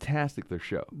fantastic, their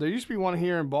show. There used to be one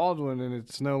here in Baldwin, and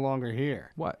it's no longer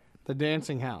here. What? The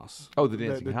dancing house. Oh, the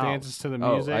dancing the house. dances to the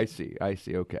music. Oh, I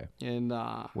see. Okay. And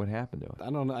What happened to it? I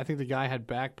don't know. I think the guy had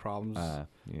back problems.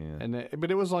 Yeah. But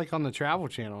it was like on the Travel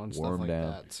Channel and stuff Warmed like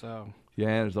down. that. So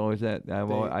Yeah, there's always that.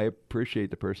 I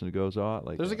appreciate the person who goes out.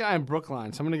 Like there's a guy in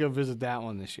Brookline, so I'm gonna go visit that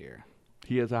one this year.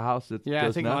 He has a house that Yeah, I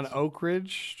goes think nuts. on Oak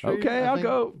Ridge Street. Okay, I'll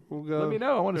go. We'll go. Let me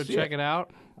know. I want go to see check it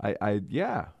out. I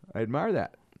admire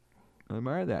that. I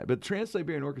admire that. But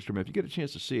Trans-Siberian Orchestra, man, if you get a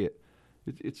chance to see it,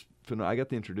 it's phenomenal. I got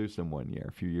to introduce them one year,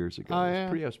 a few years ago. Oh,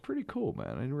 It yeah. was pretty cool, man.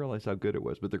 I didn't realize how good it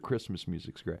was. But their Christmas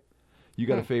music's great. You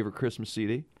got a favorite Christmas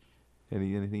CD?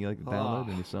 Anything you like to download?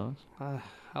 Any songs?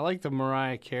 I like the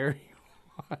Mariah Carey.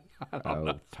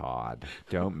 Oh, Todd,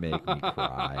 don't make me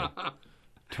cry.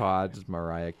 Todd's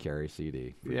Mariah Carey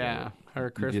CD. Yeah, her You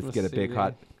Christmas. just get a CD.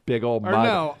 big old Or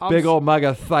mug, no, big old mug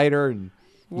of cider and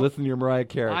listen to your Mariah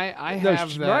Carey. I No, have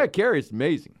that. Mariah Carey's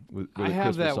amazing. With I the have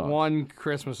Christmas that songs. one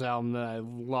Christmas album that I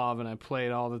love and I play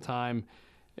it all the time.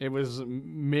 It was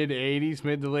mid to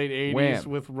late 80s Wham.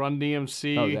 with Run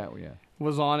DMC. Oh, that one, yeah.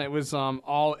 Was on. It was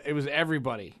it was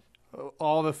everybody.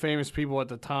 All the famous people at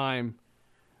the time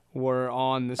were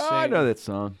on the same. Oh, I know that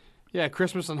song. Yeah,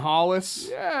 Christmas in Hollis.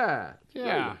 Yeah.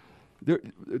 Yeah.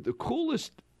 The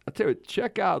coolest, I'll tell you,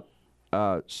 check out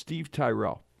Steve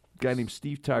Tyrell. A guy named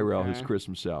Steve Tyrell, his Okay.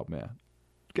 Christmas album, man.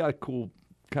 Got a cool,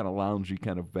 kind of loungy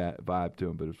kind of vibe to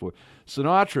him, but it's for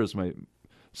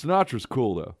Sinatra's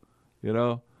cool though, you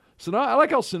know. I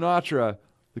like how Sinatra,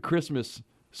 the Christmas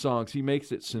songs, he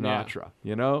makes it Sinatra,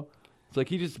 you know. It's like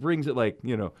he just brings it like,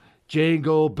 you know,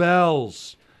 jingle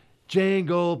bells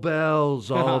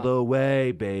all the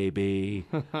way, baby.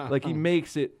 Like he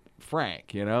makes it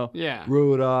frank, you know. Yeah.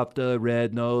 Rudolph the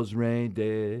red-nosed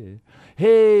reindeer,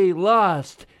 he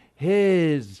lost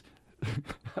his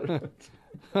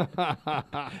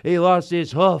he lost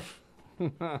his hoof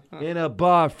in a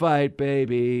bar fight,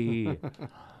 baby.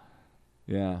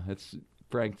 Yeah, it's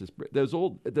Frank. That's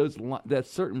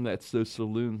those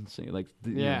saloon singing like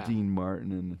Yeah. Dean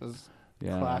Martin and Those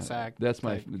yeah, class act That's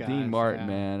my type Dean guys, Martin, yeah.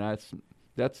 man.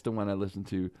 That's the one I listen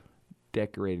to,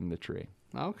 decorating the tree,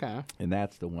 Okay. and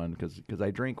that's the one because I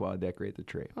drink while I decorate the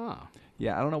tree. Oh.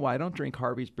 Yeah, I don't know why I don't drink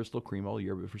Harvey's Bristol Cream all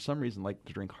year, but for some reason I like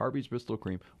to drink Harvey's Bristol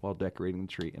Cream while decorating the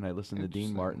tree, and I listen to Dean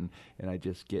Interesting. Martin, and I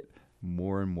just get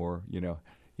more and more, you know,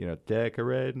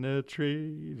 decorating the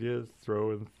tree, just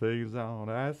throwing things on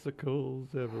icicles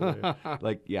everywhere.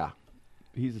 Like, yeah,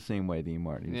 he's the same way, Dean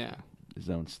Martin. He's Yeah. his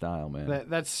own style, man.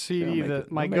 That CD, They don't make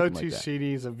it- my they don't make 'em go-to like that.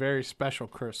 CD is a very special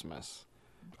Christmas.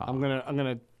 I'm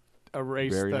gonna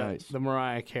erase Very the, nice. the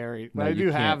Mariah Carey. No, I you do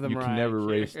can't- have the you Mariah can never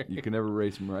Carey. erase. You can never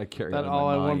erase Mariah Carey. That out of all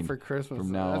my I want mind for Christmas.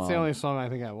 from now That's on. the only song I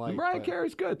think I like. Mariah but,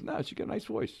 Carey's good. No, she got a nice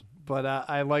voice. But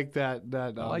I like that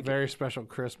like it. very special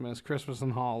Christmas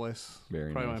in Hollis.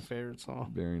 Very Probably nice. my favorite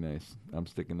song. Very nice. I'm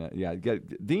sticking that. Yeah, get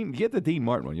the Dean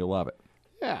Martin one. You'll love it.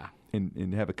 Yeah.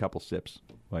 And have a couple sips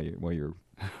while you're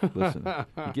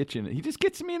listening. He just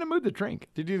gets me in a mood to drink.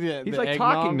 Did you do the He's the like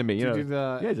eggnog? talking to me. You Did know, you do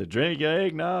the, yeah, he's a drink your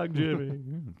eggnog, Jimmy.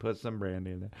 Put some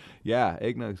brandy in there. Yeah,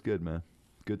 eggnog's good, man.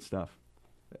 Good stuff.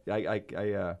 I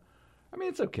mean,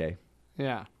 it's okay.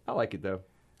 yeah. I like it though.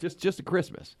 Just a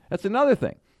Christmas. That's another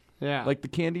thing. Yeah. Like the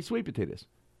candy sweet potatoes.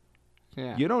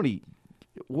 yeah. You don't eat.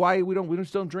 Why we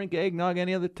just don't drink eggnog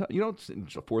any other time? You don't sit on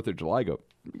the 4th of July go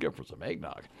for some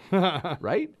eggnog,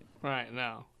 right? Right,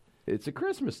 no. It's a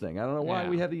Christmas thing. I don't know why Yeah.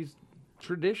 we have these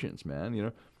traditions, man. You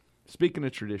know, speaking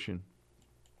of tradition,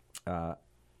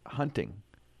 hunting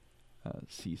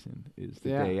season is the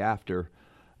Yeah. day after.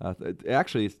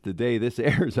 Actually, it's the day this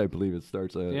airs. I believe it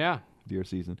starts. Yeah. Deer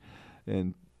season,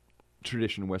 and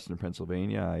tradition in Western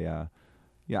Pennsylvania.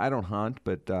 I don't hunt,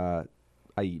 but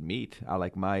I eat meat.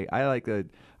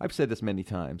 I've said this many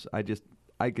times. I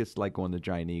just like going to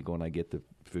Giant Eagle and I get the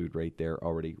food right there,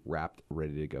 already wrapped,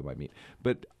 ready to go by meat.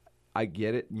 But I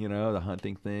get it, you know, the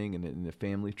hunting thing and the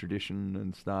family tradition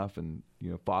and stuff, and you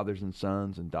know, fathers and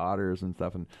sons and daughters and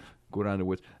stuff, and go down to the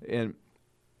woods. And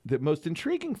the most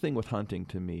intriguing thing with hunting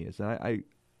to me is that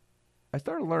I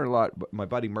started learning a lot. My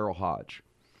buddy Merle Hodge,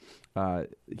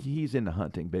 he's into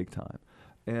hunting big time,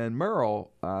 and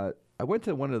Merle, I went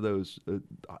to one of those.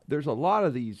 There's a lot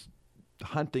of these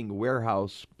hunting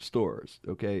warehouse stores,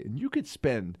 okay, and you could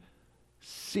spend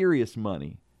serious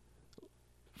money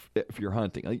if you're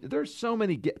hunting. Like, there's so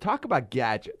many. Talk about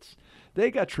gadgets. They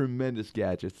got tremendous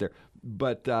gadgets there.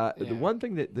 But the one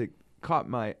thing that caught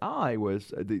my eye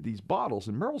was these bottles,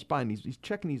 and Merle's buying these. He's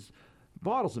checking these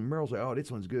bottles, and Merle's like, "Oh,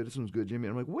 this one's good. This one's good, Jimmy."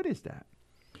 And I'm like, "What is that?"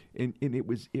 And it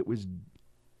was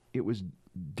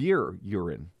deer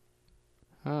urine.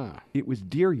 Huh. It was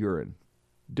deer urine,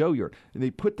 doe urine, and they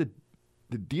put the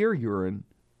deer urine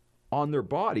on their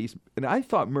bodies. And I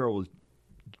thought Merle was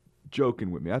joking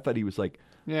with me. I thought he was like,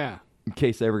 Yeah. in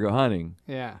case I ever go hunting,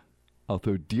 Yeah. I'll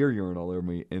throw deer urine all over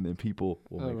me, and then people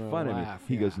will Oh, make fun of me. laugh,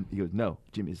 He yeah. goes, no,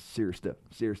 Jimmy, it's serious stuff,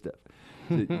 serious stuff.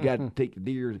 So you got to take the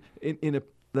deer in a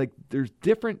like. There's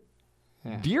different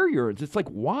deer urines. It's like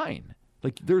wine.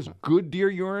 Like there's good deer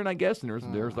urine, I guess, and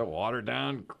there's the watered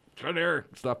down there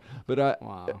stuff. But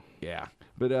Wow. yeah.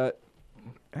 But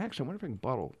actually, I wonder if I can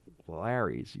bottle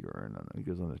Larry's urine. He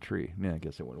goes on the tree. Yeah, I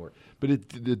guess it wouldn't work. But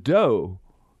the doe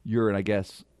urine, I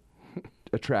guess,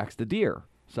 attracts the deer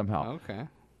somehow. Okay.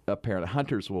 Apparently,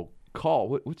 hunters will call.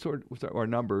 What's our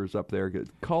numbers up there?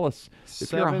 Call us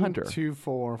if you're a hunter.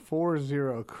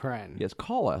 72440 Kren. Yes,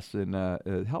 call us and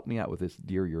help me out with this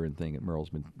deer urine thing that Merle's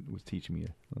was teaching me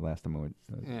the last time I went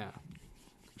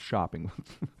shopping.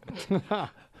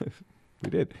 We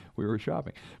did. We were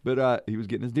shopping, but he was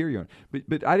getting his deer urine.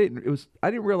 But I didn't. I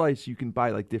didn't realize you can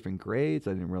buy like different grades.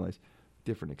 I didn't realize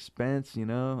different expense. You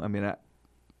know. I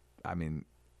mean,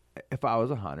 if I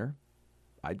was a hunter,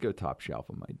 I'd go top shelf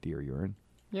on my deer urine.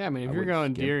 Yeah, I mean, if I you're wouldn't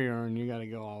going skimp. deer urine, you got to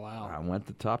go all out. I want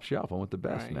the top shelf. I want the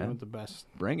best, Right, man. You want the best.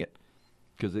 Bring it,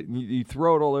 because you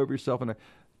throw it all over yourself, and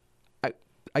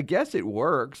I guess it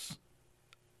works,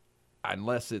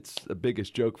 unless it's the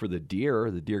biggest joke for the deer.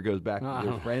 The deer goes back to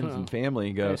their friends and family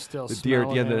and They goes. still The deer at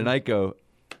the smell end of the him. night go,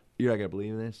 "You're not gonna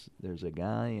believe this. There's a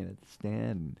guy in a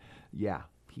stand. And yeah,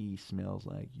 he smells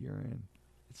like urine.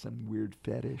 It's some weird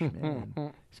fetish, man.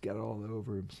 He's got it all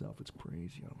over himself. It's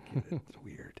crazy. I don't get it. It's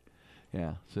weird.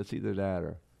 Yeah. So it's either that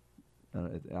or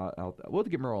we'll have to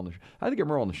get Merle on the. I have to get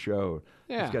Merle on the show.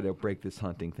 Yeah. He's got to break this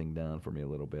hunting thing down for me a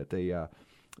little bit. They, so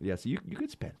you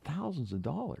could spend thousands of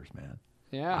dollars, man.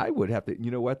 Yeah. I would have to. You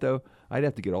know what though? I'd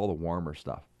have to get all the warmer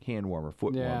stuff: hand warmer,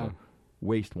 foot Yeah. warmer,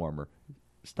 waist warmer,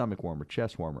 stomach warmer,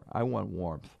 chest warmer. I want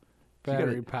warmth. So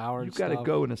Battery powered You got to stuff.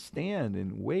 go in a stand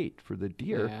and wait for the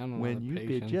deer Yeah, I don't when have you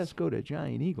patience. could just go to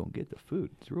Giant Eagle and get the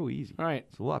food. It's real easy. Right.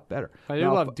 It's a lot better. I do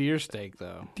Now, love deer steak,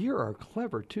 though. deer are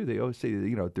clever too. They always say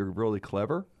they're really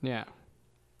clever. Yeah.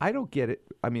 I don't get it.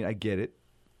 I mean, I get it.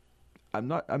 I'm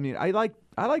not. I mean, I like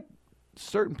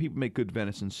certain people make good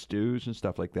venison stews and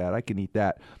stuff like that. I can eat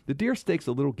that. The deer steak's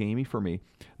a little gamey for me.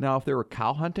 Now, if they were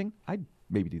cow hunting, I'd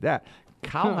maybe do that.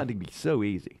 Cow hunting be so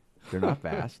easy. They're not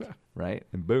fast, right?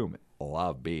 And boom, a lot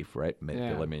of beef, right?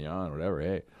 Yeah. Filet mignon, whatever.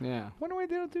 Hey, Yeah. wonder why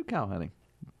they don't do cow hunting.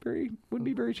 Wouldn't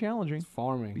be very challenging. It'd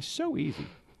Farming. be so easy,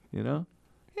 you know.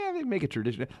 Yeah, they make a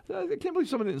tradition. I can't believe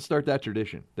someone didn't start that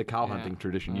tradition, the cow hunting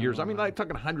tradition, years. I mean, like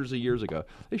talking hundreds of years ago.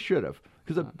 They should have,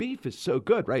 because the beef is so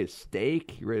good, right? It's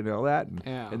steak, and all that,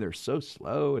 and they're so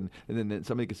slow. And then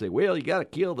somebody could say, "Well, you got to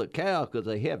kill the cow because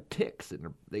they have ticks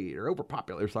and they're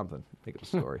overpopulated or something." Make up a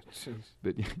story,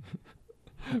 but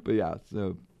but yeah.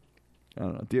 So I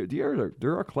don't know.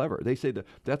 Deer are clever. They say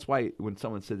that's why when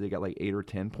someone said they got like 8 or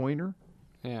 10 pointer,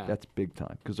 Yeah. that's big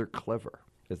time because they're clever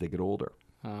as they get older.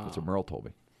 That's what Merle told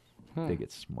me. They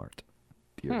get smart.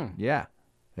 Deer, yeah,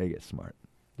 they get smart.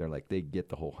 They're like they get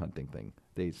the whole hunting thing.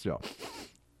 They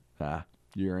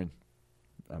urine.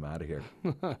 I'm out of here.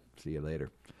 See you later.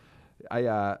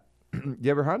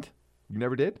 You ever hunt? You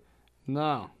never did?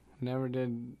 No. Never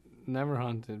did. Never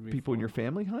hunted before. People in your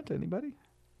family hunt? Anybody?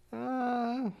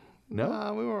 No?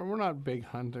 We're not big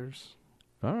hunters.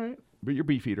 All right, but you're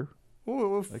beef eater.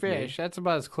 We'll Like me. fish. That's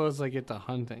about as close as I get to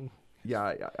hunting.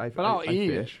 Yeah, But I'll eat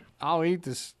fish. it. I'll eat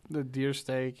the deer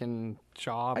steak and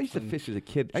chops. I used to and fish as a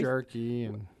kid. jerky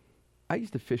and I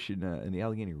used to fish in the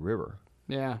Allegheny River.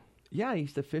 yeah. Yeah, I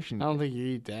used to fish in. I don't think you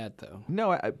eat that though.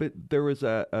 No, but there was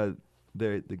the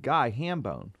guy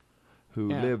Hambone who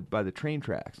Yeah. lived by the train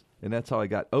tracks, and that's how I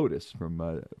got Otis from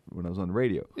when I was on the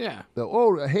radio. Yeah. The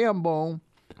old Hambone,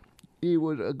 he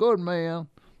was a good man,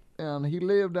 and he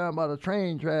lived down by the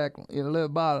train track. He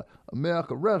lived by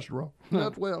America Restaurant.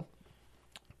 That's where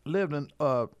lived in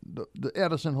the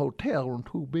Edison Hotel on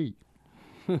 2B.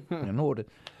 I know it.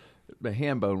 But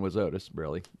Hambone was Otis,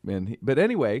 really. But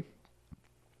anyway,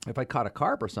 if I caught a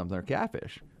carp or something or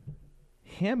catfish,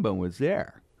 Hambone was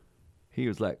there. He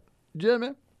was like,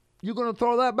 Jimmy, you gonna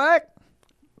throw that back?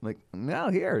 Like, no,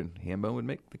 here. And Hambone would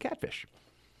make the catfish.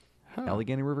 Huh.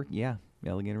 Allegheny River, yeah.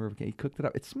 Allegheny River. He cooked it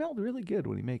up. It smelled really good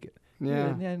when he make it.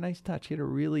 Yeah. He had a nice touch. He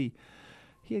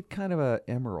had kind of a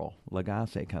Emerald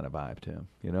Lagasse kind of vibe to him,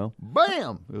 you know?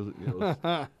 Bam!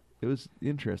 It was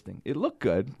interesting. It looked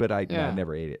good, but I Yeah.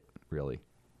 never ate it, really.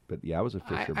 But yeah, I was a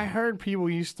fisherman. I heard people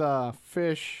used to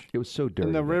fish It was so dirty.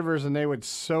 in the man. rivers and they would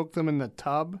soak them in the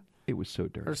tub It was so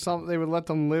dirty. or something. They would let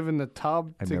them live in the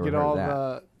tub I've to never get heard all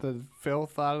that. the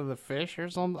filth out of the fish or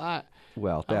something.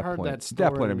 Well, at I've that heard point, that at that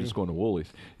point, story. I'm just going to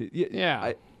Woolies.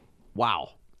 Yeah.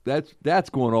 Wow, that's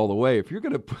going all the way. If you're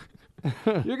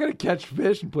gonna catch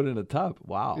fish and put it in a tub,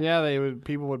 wow. Yeah,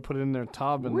 people would put it in their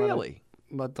tub and Really?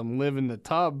 let them live in the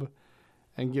tub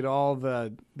and get all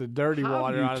the dirty How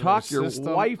water do you out talk of their your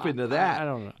system. wife into that? I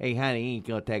don't know. Hey, honey, you ain't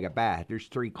gonna take a bath. There's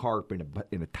 3 carp in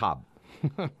a tub.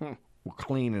 We're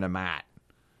cleaning them out.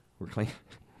 We're clean.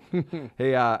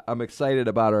 Hey, I'm excited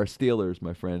about our Steelers,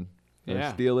 my friend. Our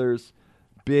Yeah. Steelers,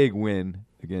 big win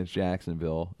against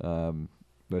Jacksonville.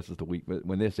 This is the week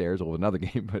when this airs. We'll have another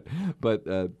game, but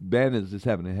Ben is just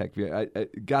having a heck of a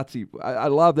gutsy. I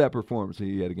love that performance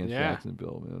he had against Yeah.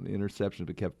 Jacksonville. Man, the interceptions,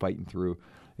 but kept fighting through,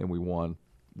 and we won.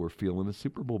 We're feeling the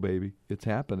Super Bowl, baby. It's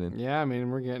happening. Yeah, I mean,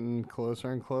 we're getting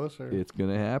closer and closer. It's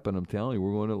gonna happen. I'm telling you,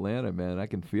 we're going to Atlanta, man. I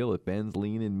can feel it. Ben's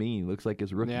lean and mean. Looks like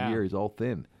his rookie Yeah. year. He's all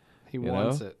thin. He you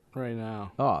wants know? it right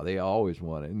now. Oh, they always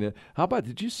want it. And how about?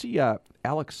 Did you see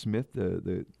Alex Smith,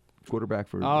 the quarterback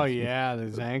for? Oh, yeah,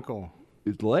 his ankle.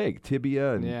 His leg,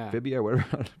 tibia and Yeah. fibia,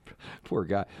 whatever. Poor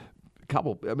guy.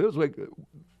 It was like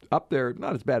up there,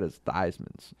 not as bad as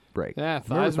Theismann's break. Yeah,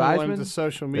 Remember Theismann went to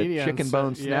social That media and chicken said-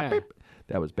 bone snap. yeah. Beep?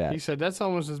 That was bad. He said, that's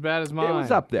almost as bad as mine. It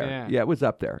was up there. Yeah. It was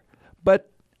up there.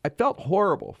 But I felt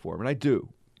horrible for him, and I do.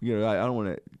 You know, I don't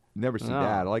want to never see No.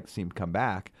 that. I like to see him come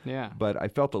back. Yeah. But I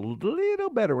felt a little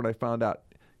better when I found out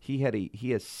he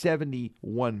has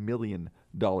 $71 million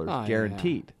yeah.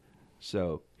 guaranteed.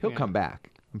 So he'll Yeah. come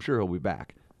back. I'm sure he'll be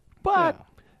back. But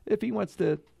Yeah. if he wants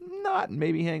to not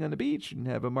maybe hang on the beach and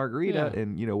have a margarita, Yeah.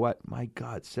 and you know what? My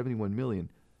God, $71 million.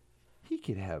 He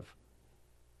could have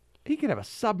a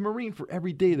submarine for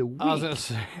every day of the week. I was going to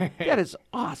say. That is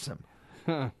awesome.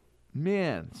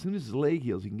 Man, as soon as his leg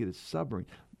heals, he can get his submarine.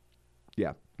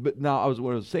 Yeah. But now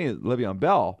what I was saying, Le'Veon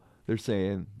Bell, they're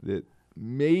saying that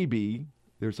maybe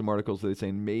there's some articles that are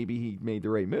saying maybe he made the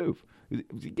right move.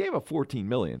 He gave up $14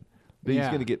 million, but he's Yeah.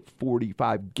 going to get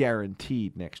 $45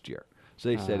 guaranteed next year. So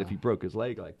they said if he broke his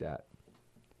leg like that,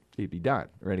 he'd be done,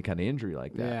 or any kind of injury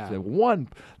like that. Yeah. So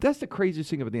that's the craziest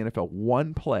thing about the NFL.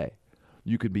 One play,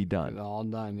 you could be done. It's all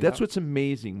done. That's yep. what's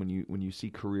amazing when you see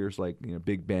careers like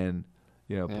Big Ben,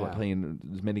 Yeah. playing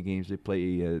as many games they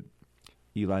play.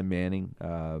 Eli Manning,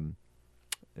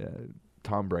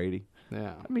 Tom Brady.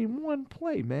 Yeah. I mean, one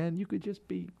play, man, you could just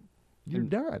be, you're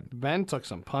done. Ben took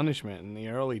some punishment in the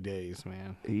early days,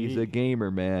 man. He's a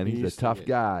gamer, man. he He's a used to tough get-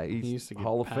 guy. he He's used to get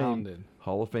Hall of pounded.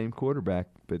 Fame quarterback.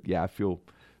 But yeah, I feel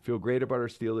great about our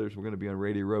Steelers. We're going to be on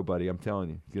Radio Row, buddy. I'm telling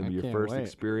you, it's going I to be your can't first wait.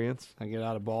 experience. I get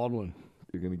out of Baldwin.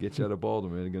 They're going to get you out of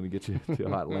Baltimore. They're going to get you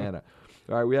to Atlanta.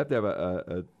 All right, we have to have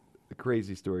a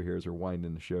crazy story here as we're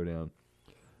winding the show down.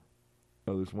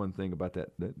 Oh, there's one thing about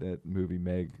that movie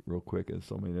Meg, real quick, as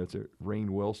somebody notes there. Rainn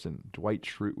Wilson, Dwight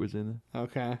Schrute was in it.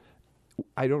 Okay.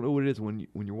 I don't know what it is when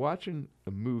you're watching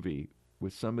a movie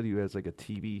with somebody who has like a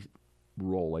TV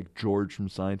role, like George from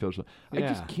Seinfeld. I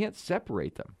just Yeah. can't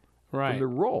separate them Right. from the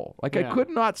role. Like Yeah. I could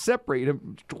not separate him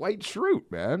from Dwight Schrute,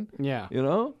 man. Yeah. You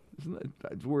know,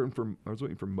 I was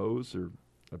waiting for Moe's or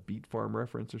a Beat Farm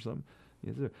reference or something.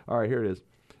 Yes, sir. All right, here it is.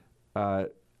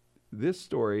 This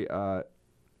story,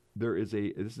 this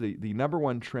is the number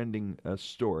one trending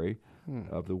story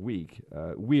of the week.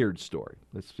 Weird story.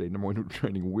 Let's say number one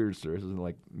trending weird story. This isn't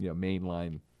like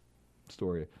mainline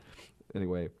story.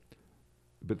 Anyway,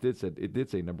 but it did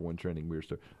say number one trending weird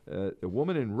story. A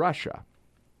woman in Russia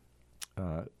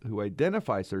who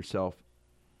identifies herself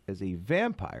as a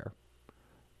vampire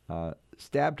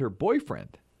stabbed her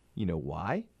boyfriend. You know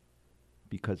why?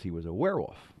 Because he was a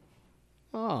werewolf.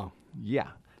 Oh. Yeah.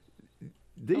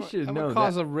 They should have That known would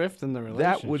cause that. a rift in the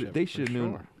relationship. They for should have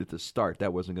known sure. at the start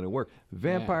that wasn't going to work.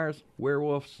 Vampires,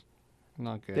 werewolves,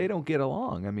 Not good. they don't get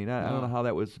along. I mean, I don't No. know how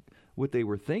that was what they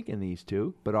were thinking, these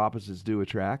two, but opposites do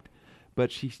attract.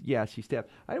 But she stabbed.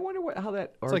 I wonder how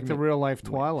that It's like the real life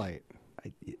Twilight.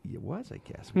 It was, I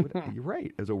guess. You're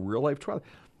right. As a real life trial.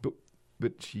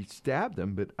 But she stabbed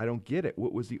him, but I don't get it.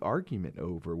 What was the argument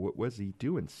over? What was he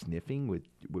doing? Sniffing?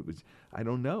 What was, I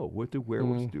don't know. What did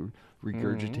werewolves do?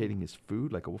 Regurgitating his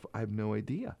food like a wolf? I have no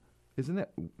idea. Isn't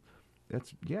that,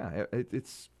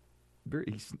 it's very,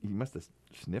 he must have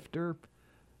sniffed her,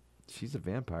 She's a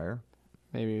vampire.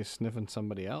 Maybe he's sniffing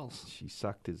somebody else. She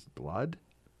sucked his blood.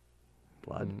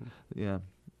 Mm. Yeah.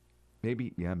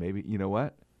 Maybe. You know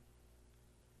what?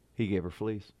 He gave her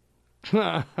fleas.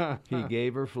 He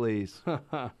gave her fleas.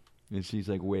 And she's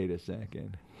like, wait a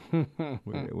second.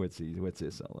 What's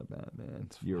this all about, man?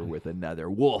 You're with another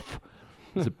wolf.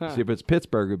 See, if it's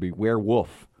Pittsburgh, it'd be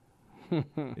werewolf.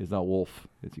 It's not wolf.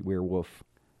 It's werewolf.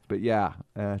 But yeah,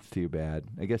 that's too bad.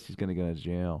 I guess he's going to go to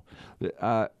jail.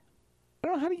 I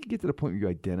don't know. How do you get to the point where you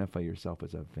identify yourself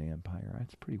as a vampire?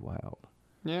 That's pretty wild.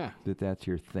 Yeah. That's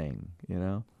your thing, you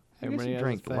know? I guess Everybody he has a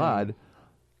drank thing. blood.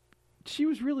 She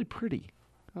was really pretty,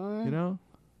 Oh, yeah. you know?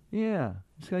 Yeah.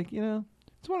 It's like, you know,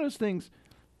 it's one of those things.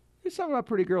 There's something about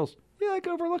pretty girls. You like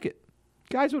overlook it.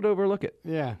 Guys would overlook it.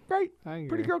 Yeah. Right? I agree.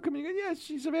 Pretty girl coming in, yeah,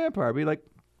 she's a vampire. Be like,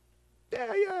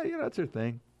 yeah, that's her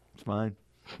thing. It's fine.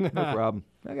 No problem.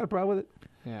 I got a problem with it.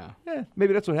 Yeah. Yeah,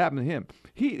 maybe that's what happened to him.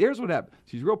 Here's what happened.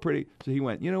 She's real pretty, so he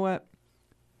went, you know what?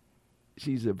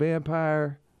 She's a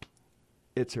vampire.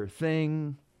 It's her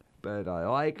thing, but I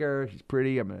like her. She's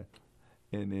pretty. And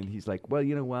then he's like, well,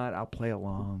 you know what? I'll play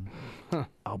along.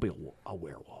 I'll be a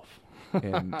werewolf.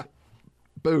 And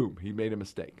boom, he made a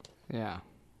mistake. Yeah.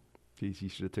 He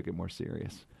should have took it more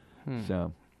serious. Hmm.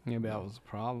 So, Maybe that was the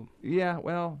problem. yeah,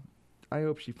 well, I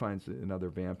hope she finds another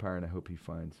vampire, and I hope he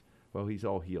finds, well, he's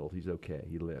all healed. He's okay.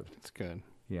 He lived. It's good.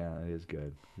 Yeah, it is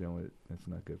good. You know, that's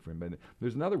not good for him. But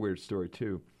there's another weird story,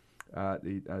 too.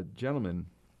 The gentleman,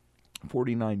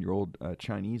 49-year-old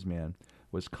Chinese man,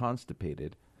 was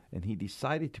constipated, and he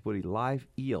decided to put a live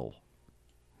eel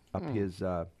up his,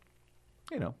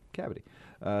 cavity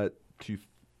to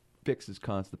fix his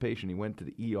constipation. He went to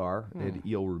the ER, had the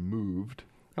eel removed.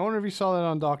 I wonder if you saw that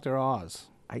on Dr. Oz.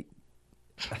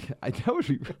 That would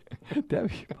be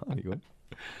funny.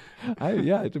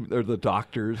 Or the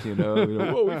doctors,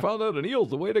 whoa, we found out an eel's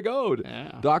the way to go.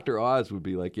 Yeah. Dr. Oz would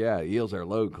be like, yeah, eels are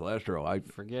low in cholesterol.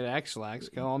 Forget X-Lax,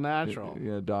 go all natural.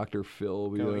 Yeah, Dr. Phil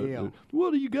would be Go like, eel.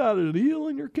 what do you got, an eel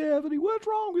in your cavity? What's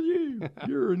wrong with you?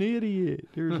 You're an idiot.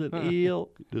 There's an eel.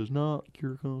 It does not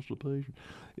cure constipation.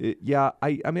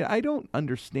 I mean, I don't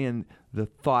understand the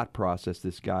thought process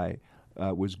this guy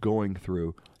was going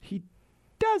through. He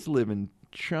does live in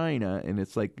China, and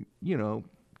it's like,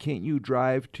 can't you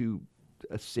drive to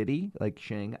a city like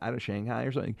out of Shanghai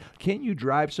or something? Can't you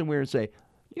drive somewhere and say,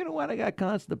 you know what, I got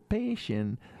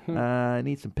constipation, I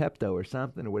need some Pepto or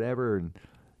something or whatever, and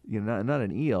not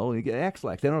an eel. You get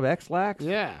X-Lax. They don't have X-Lax?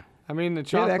 Yeah. I mean, the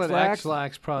They have chocolate X-Lax?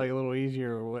 X-Lax probably a little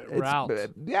easier route.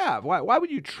 Yeah. Why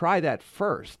would you try that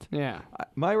first? Yeah.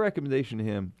 My recommendation to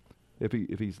him, if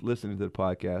he's listening to the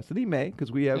podcast, and he may,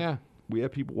 because we have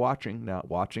people watching now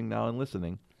and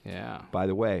listening. Yeah. By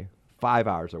the way, 5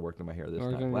 hours I worked on my hair this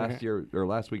Worked time. on your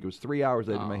Last week it was 3 hours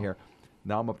I did my Oh. hair.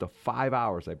 Now I'm up to 5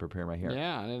 hours I prepare my hair.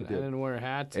 Yeah, I didn't wear a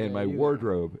hat today And my either.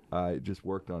 wardrobe I just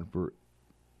worked on for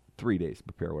 3 days to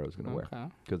prepare what I was going to wear. Okay.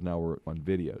 Because now we're on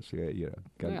video, so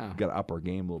got to up our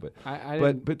game a little bit. I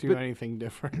But- didn't do anything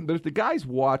different. But if the guy's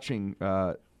watching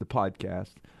the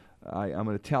podcast, I'm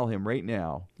going to tell him right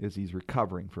now as he's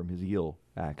recovering from his eel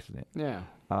accident. Yeah.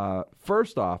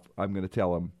 First off, I'm going to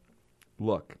tell him,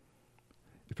 look,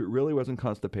 if it really wasn't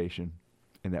constipation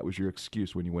and that was your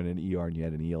excuse when you went in ER and you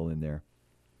had an eel in there,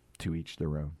 to each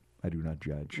their own. I do not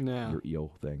judge No. your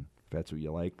eel thing. If that's what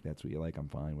you like, that's what you like. I'm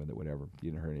fine with it, whatever.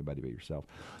 You didn't hurt anybody but yourself.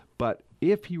 But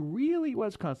if he really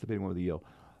was constipating with the eel,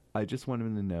 I just want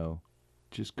him to know,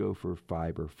 just go for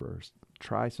fiber first.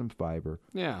 Try some fiber.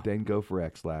 Yeah. Then go for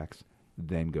X-Lax.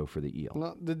 Then go for the eel.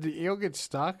 No, did the eel get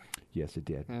stuck? Yes, it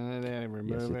did. And then they remove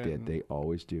Yes, it did. and- They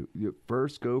always do. You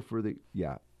first go for the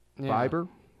Yeah. fiber,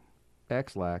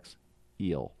 X-Lax,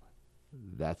 eel.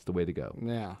 That's the way to go.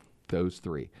 Yeah. Those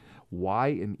three. Why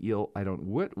an eel?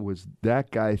 What was that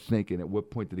guy thinking? At what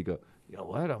point did he go, you know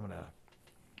what, I'm gonna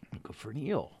go for an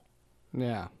eel?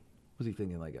 Yeah. Was he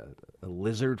thinking like a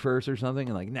lizard first or something?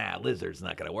 And like, nah, lizard's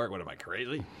not gonna work. What am I,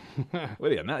 crazy?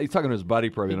 What are you? He's talking to his buddy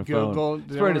probably He on the phone. Googled-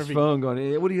 He's I probably on wonder his if he- phone going,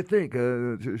 hey, what do you think?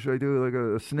 Should I do like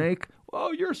a snake?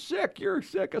 Oh, you're sick. You're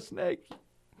sick. A snake.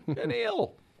 An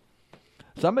eel.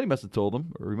 Somebody must have told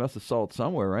him, or he must have saw it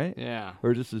somewhere, right? Yeah.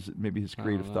 Or just maybe his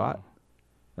creative know. thought.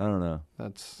 I don't know.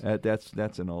 That's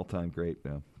That's an all-time great.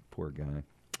 Poor guy.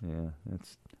 Yeah,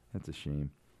 that's a shame.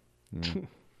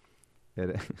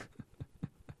 Yeah.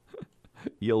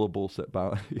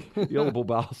 Eelable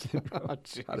bowel syndrome. Oh,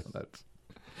 I don't know.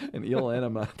 An eel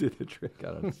enema did the trick.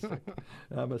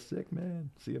 I'm a sick man.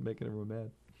 See, I'm making everyone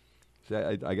mad. See,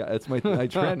 I got that's my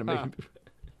trend to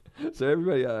make. So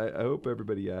everybody, I hope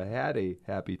everybody had a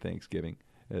happy Thanksgiving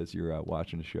as you're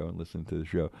watching the show and listening to the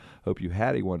show. Hope you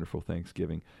had a wonderful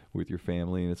Thanksgiving with your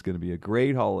family, and it's going to be a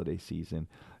great holiday season.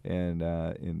 And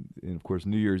of course,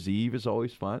 New Year's Eve is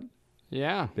always fun.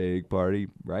 Yeah. Big party,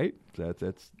 right? That's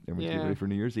everyone's getting Yeah. ready for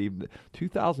New Year's Eve.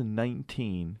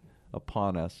 2019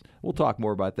 upon us. We'll talk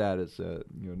more about that as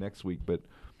next week. But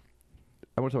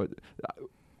I want to talk about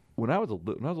when I was a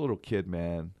little kid,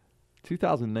 man.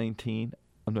 2019.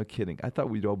 I'm not kidding. I thought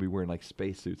we'd all be wearing like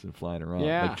spacesuits and flying around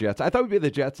like jets. I thought we'd be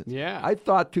the Jetsons. Yeah. I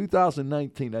thought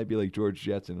 2019 I'd be like George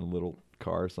Jetson in a little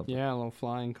car or something. Yeah, a little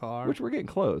flying car. Which we're getting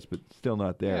close, but still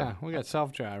not there. Yeah, we got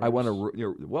self-drivers. I want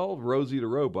to, Rosie the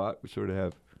robot. We sort of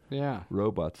have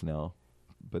robots now,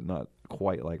 but not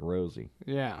quite like Rosie.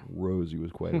 Yeah. Rosie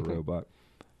was quite a robot,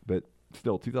 but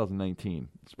still, 2019.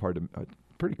 It's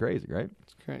pretty crazy, right?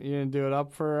 It's great. You gonna do it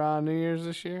up for New Year's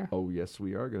this year? Oh yes,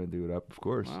 we are going to do it up. Of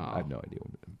course. Wow. I have no idea.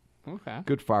 Okay.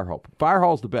 Good fire hall. Fire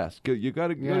hall's the best. Good. You got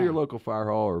to go Yeah. to your local fire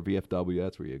hall or VFW.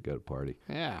 That's where you go to party.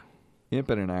 Yeah.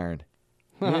 Imping and iron.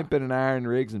 Imping and iron,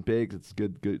 rigs and pigs. It's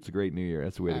good. It's a great New Year.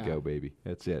 That's the way to Yeah. go, baby.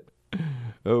 That's it.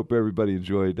 I hope everybody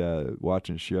enjoyed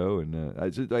watching the show and I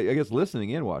guess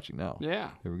listening and watching now.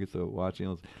 Yeah. Everyone gets to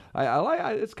watching. I like.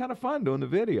 It's kind of fun doing the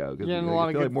video. Getting a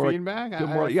lot of good feedback. I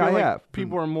feel like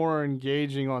people are more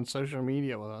engaging on social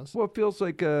media with us. Well, it feels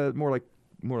like more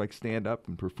like stand up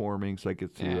and performing. So I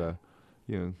get to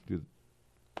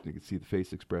you can see the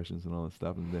face expressions and all that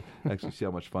stuff, and actually see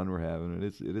how much fun we're having.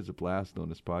 It is a blast doing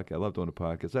this podcast. I love doing the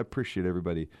podcast. I appreciate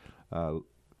everybody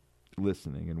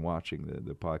listening and watching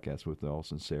the podcast with all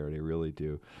sincerity. I really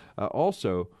do.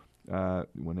 Also,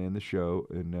 want to end the show,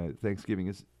 and Thanksgiving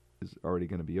is already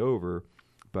going to be over,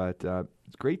 but it's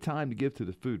a great time to give to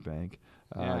the food bank.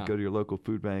 Go to your local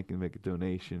food bank and make a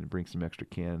donation and bring some extra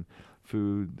canned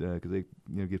food because they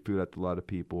get food out to a lot of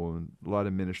people and a lot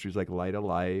of ministries like Light of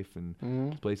Life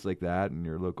and places like that and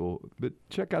your local. But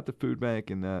check out the food bank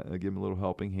and give them a little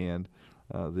helping hand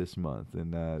this month.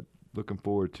 And looking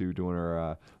forward to doing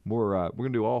our more. We're gonna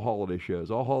do all holiday shows,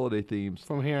 all holiday themes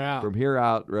From here out. From here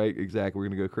out, right? Exactly. We're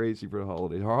gonna go crazy for the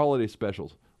holidays. Our holiday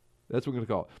specials. That's what we're going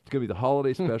to call it. It's going to be the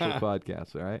Holiday Special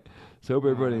Podcast, all right? So hope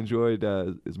everybody enjoyed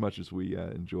as much as we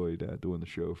enjoyed doing the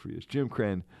show for you. It's Jim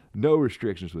Krenn, No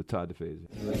Restrictions with Todd DeFazio.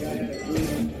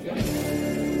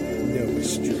 No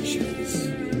restrictions.